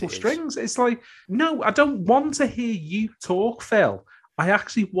simple strings. It's like, no, I don't want to hear you talk, Phil. I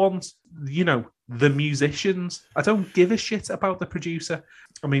actually want, the musicians. I don't give a shit about the producer.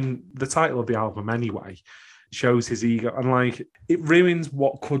 I mean, the title of the album anyway shows his ego, and it ruins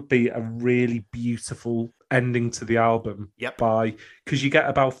what could be a really beautiful ending to the album. Yep. Because you get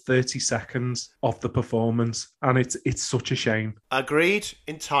about 30 seconds of the performance, and it's such a shame. Agreed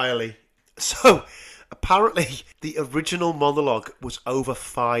entirely. So apparently the original monologue was over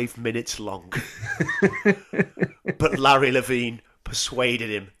 5 minutes long. But Larry Levine persuaded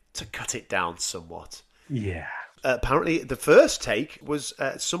him to cut it down somewhat. Yeah. apparently the first take was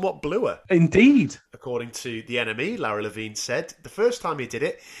somewhat bluer. Indeed. According to The NME, Larry Levine said the first time he did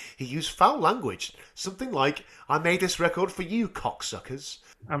it, he used foul language. Something like, "I made this record for you, cocksuckers."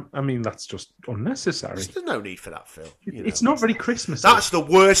 I mean, that's just unnecessary. There's no need for that, Phil. It's not very Christmassy. That's the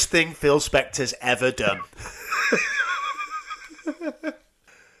worst thing Phil Spector's ever done.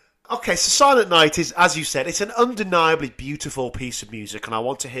 Okay, so Silent Night is, as you said, it's an undeniably beautiful piece of music, and I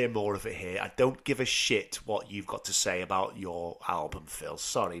want to hear more of it here. I don't give a shit what you've got to say about your album, Phil.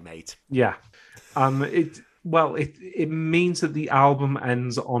 Sorry, mate. Yeah. It means that the album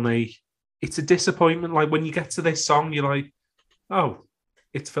ends on it's a disappointment. Like, when you get to this song, you're like, oh,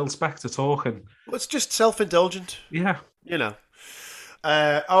 it's Phil Spector talking. Well, it's just self-indulgent. Yeah. You know.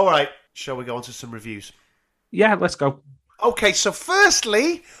 All right, shall we go on to some reviews? Yeah, let's go. Okay, so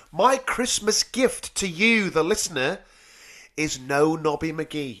firstly, my Christmas gift to you, the listener, is no Nobby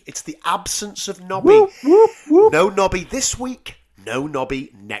McGee. It's the absence of Nobby. Whoop, whoop, whoop. No Nobby this week, no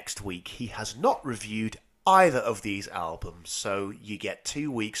Nobby next week. He has not reviewed either of these albums, so you get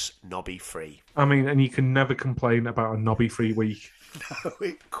 2 weeks Nobby free. I mean, and you can never complain about a Nobby free week. No,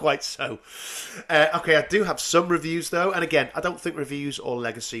 quite so. Okay, I do have some reviews, though, and again, I don't think reviews or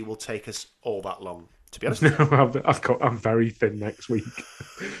legacy will take us all that long, to be honest. No, I'm very thin next week.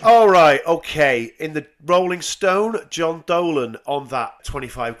 All right, okay. In the Rolling Stone, John Dolan on that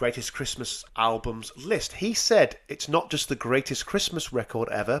 25 greatest Christmas albums list, he said it's not just the greatest Christmas record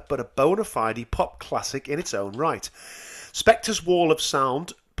ever, but a bona fide pop classic in its own right. Spector's wall of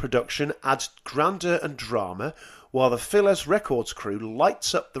sound production adds grandeur and drama, while the Philles Records crew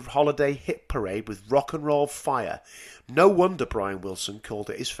lights up the holiday hit parade with rock and roll fire. No wonder Brian Wilson called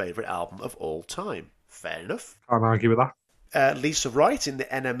it his favourite album of all time. Fair enough. Can't argue with that. Lisa Wright in the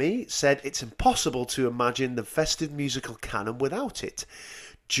NME said it's impossible to imagine the festive musical canon without it.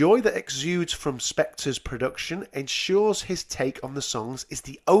 Joy that exudes from Spector's production ensures his take on the songs is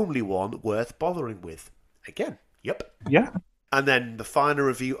the only one worth bothering with. Again, yep. Yeah. And then the final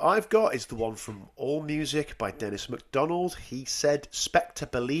review I've got is the one from AllMusic by Dennis McDonald. He said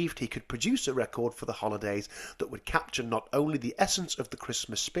Spector believed he could produce a record for the holidays that would capture not only the essence of the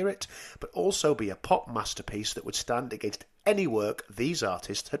Christmas spirit, but also be a pop masterpiece that would stand against any work these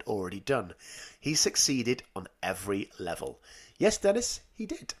artists had already done. He succeeded on every level. Yes, Dennis, he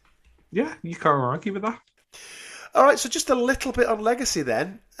did. Yeah, you can't argue with that. All right, so just a little bit on Legacy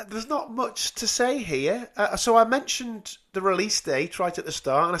then. There's not much to say here. So I mentioned the release date right at the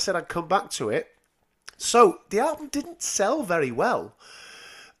start, and I said I'd come back to it. So the album didn't sell very well.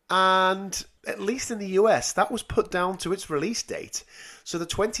 And at least in the US, that was put down to its release date. So the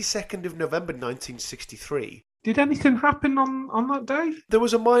 22nd of November 1963. Did anything happen on that day? There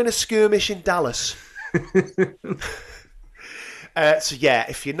was a minor skirmish in Dallas. So yeah,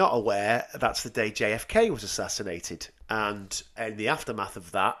 if you're not aware, that's the day JFK was assassinated. And in the aftermath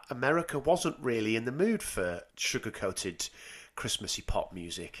of that, America wasn't really in the mood for sugar-coated Christmassy pop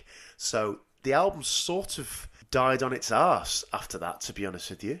music. So the album sort of died on its arse after that, to be honest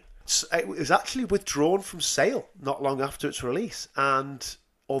with you. It was actually withdrawn from sale not long after its release. And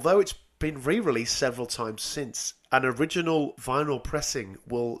although it's been re-released several times since, an original vinyl pressing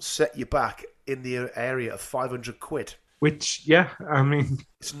will set you back in the area of 500 quid. Which, yeah, I mean...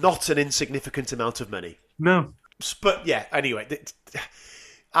 It's not an insignificant amount of money. No. But yeah, anyway,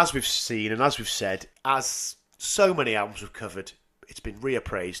 as we've seen and as we've said, as so many albums we've covered, it's been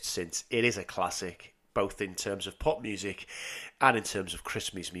reappraised since. It is a classic, both in terms of pop music and in terms of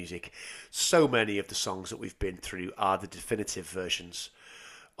Christmas music. So many of the songs that we've been through are the definitive versions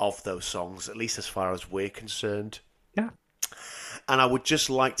of those songs, at least as far as we're concerned. Yeah. And I would just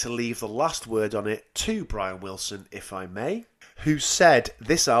like to leave the last word on it to Brian Wilson, if I may, who said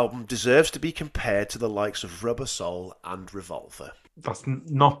this album deserves to be compared to the likes of Rubber Soul and Revolver. That's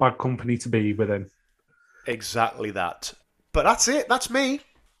not bad company to be within. Exactly that. But that's it. That's me.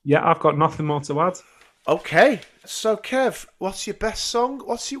 Yeah, I've got nothing more to add. Okay. So, Kev, what's your best song?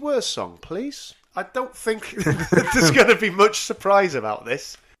 What's your worst song, please? I don't think there's going to be much surprise about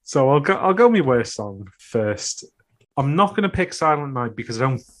this. So I'll go my worst song first. I'm not going to pick Silent Night because I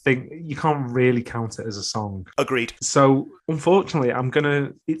don't think you can't really count it as a song. Agreed. So unfortunately,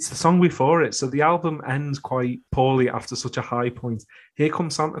 it's the song before it. So the album ends quite poorly after such a high point. Here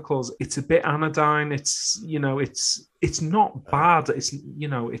Comes Santa Claus. It's a bit anodyne. It's not bad.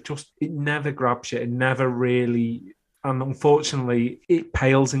 It never grabs you. It never really, and unfortunately, it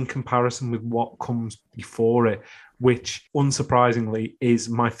pales in comparison with what comes before it, which, unsurprisingly, is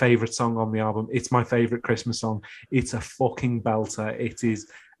my favourite song on the album. It's my favourite Christmas song. It's a fucking belter. It is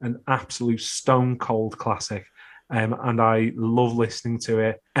an absolute stone-cold classic, and I love listening to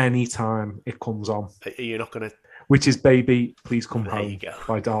it anytime it comes on. You're not going to which is Baby Please Come There Home you go.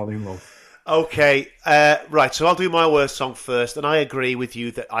 by Darlene Love. Okay, right. So I'll do my worst song first, and I agree with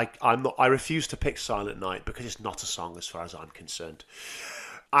you that I refuse to pick Silent Night because it's not a song as far as I'm concerned.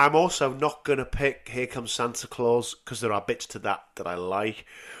 I'm also not going to pick Here Comes Santa Claus because there are bits to that I like.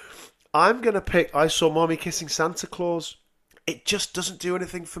 I'm going to pick I Saw Mommy Kissing Santa Claus. It just doesn't do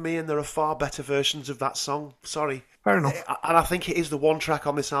anything for me, and there are far better versions of that song. Sorry. Fair enough. And I think it is the one track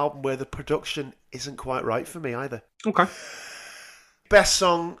on this album where the production isn't quite right for me either. Okay. Best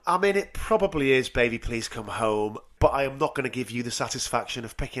song, I mean, it probably is Baby Please Come Home, but I am not going to give you the satisfaction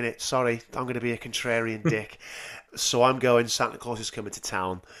of picking it. Sorry, I'm going to be a contrarian dick. So I'm going Santa Claus is Coming to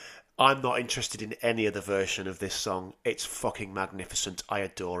Town. I'm not interested in any other version of this song. It's fucking magnificent. I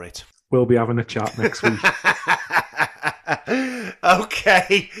adore it. We'll be having a chat next week.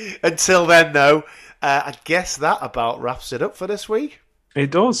 Okay. Until then, though, I guess that about wraps it up for this week.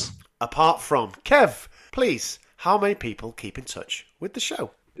 It does. Apart from Kev, please, how may people keep in touch with the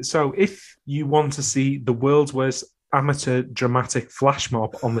show? So if you want to see the world's worst amateur dramatic flash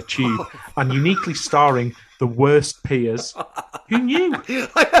mob on the tube and uniquely starring the worst peers, who knew?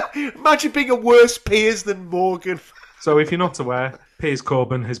 Imagine being a worse peers than Morgan. So if you're not aware, Piers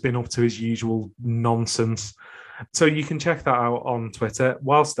Corbyn has been up to his usual nonsense. So you can check that out on Twitter.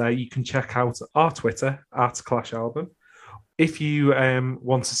 Whilst there, you can check out our Twitter at Clash Album. If you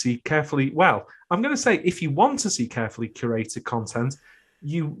want to see carefully, well, I'm going to say if you want to see carefully curated content,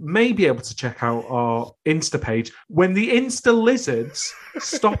 you may be able to check out our Insta page when the Insta lizards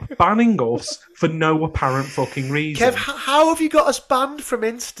stop banning us for no apparent fucking reason. Kev, how have you got us banned from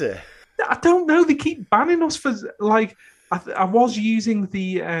Insta? I don't know. They keep banning us for, like, I was using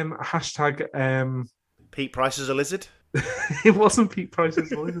the hashtag... Pete Price is a lizard? It wasn't Pete Price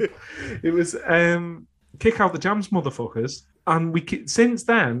is a lizard. It was kick out the jams, motherfuckers. And since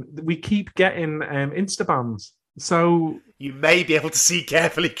then, we keep getting Insta bans. So... You may be able to see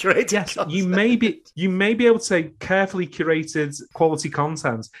carefully curated content. You may be able to say carefully curated quality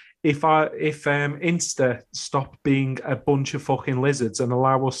content if Insta stop being a bunch of fucking lizards and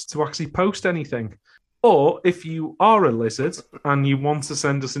allow us to actually post anything. Or if you are a lizard and you want to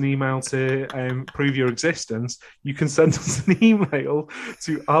send us an email to prove your existence, you can send us an email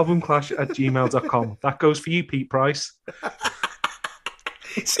to albumclash@gmail.com. That goes for you, Pete Price.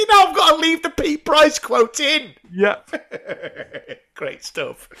 See, now I've got to leave the Pete Price quote in. Yep. Great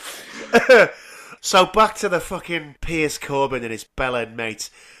stuff. So back to the fucking Piers Corbyn and his bellend mates.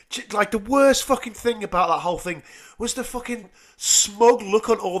 Like, the worst fucking thing about that whole thing was the fucking smug look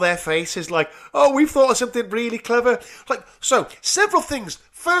on all their faces. Like, oh, we've thought of something really clever. Like, so, several things.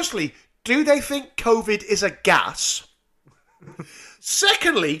 Firstly, do they think COVID is a gas?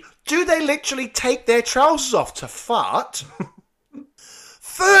 Secondly, do they literally take their trousers off to fart?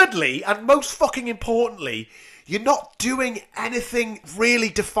 Thirdly, and most fucking importantly, you're not doing anything really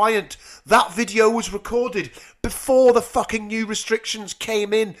defiant. That video was recorded before the fucking new restrictions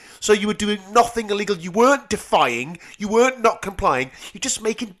came in. So you were doing nothing illegal. You weren't defying. You weren't not complying. You're just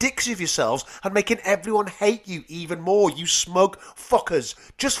making dicks of yourselves and making everyone hate you even more. You smug fuckers.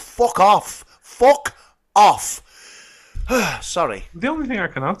 Just fuck off. Fuck off. Sorry. The only thing I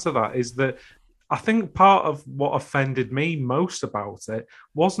can add to that is that I think part of what offended me most about it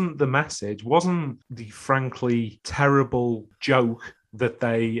wasn't the message, wasn't the frankly terrible joke that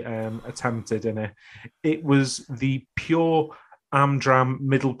they attempted in it. It was the pure Amdram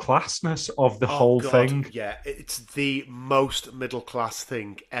middle classness of the whole thing. Yeah, it's the most middle class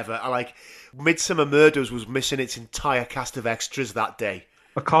thing ever. Like, Midsummer Murders was missing its entire cast of extras that day.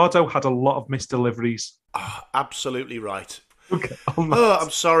 Ocado had a lot of misdeliveries. Oh, absolutely right. Okay, I'm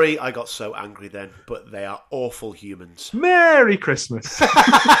sorry I got so angry then, but they are awful humans. Merry Christmas.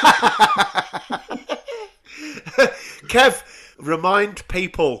 Kev, remind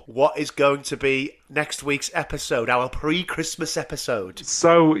people what is going to be next week's episode, our pre-Christmas episode.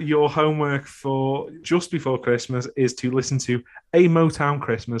 So your homework for just before Christmas is to listen to A Motown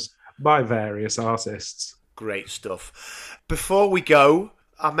Christmas by various artists. Great stuff. Before we go,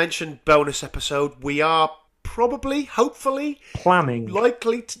 I mentioned bonus episode. We are probably, hopefully, planning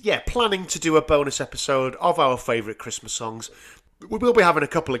to do a bonus episode of our favourite Christmas songs. We will be having a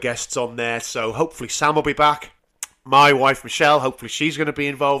couple of guests on there, so hopefully Sam will be back. My wife Michelle, hopefully she's going to be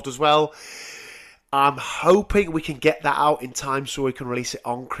involved as well. I'm hoping we can get that out in time so we can release it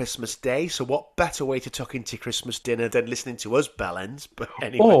on Christmas Day. So what better way to tuck into Christmas dinner than listening to us bellends? But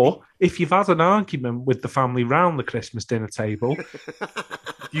anyway. Or if you've had an argument with the family round the Christmas dinner table,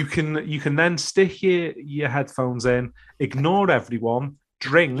 you can then stick your headphones in, ignore everyone,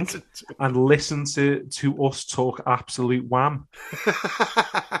 drink, and listen to us talk absolute wham.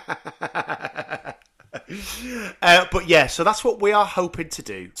 But yeah, so that's what we are hoping to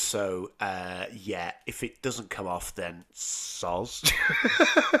do. So yeah, if it doesn't come off, then soz.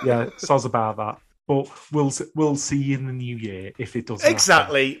 Yeah, soz about that. But we'll see you in the new year if it doesn't.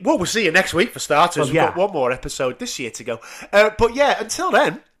 Exactly. Well, we'll see you next week for starters. Well, yeah. We've got one more episode this year to go. But yeah, until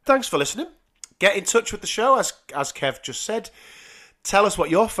then, thanks for listening. Get in touch with the show, as Kev just said. Tell us what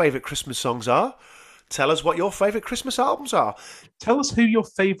your favourite Christmas songs are. Tell us what your favourite Christmas albums are. Tell us who your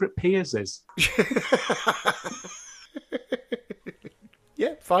favourite Piers is.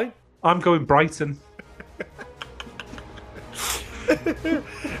 Yeah, fine. I'm going Brighton.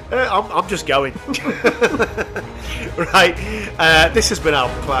 I'm just going. Right. This has been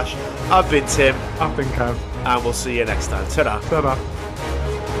Album Clash. I've been Tim. I've been Kev. And we'll see you next time. Ta-da. Ta-da.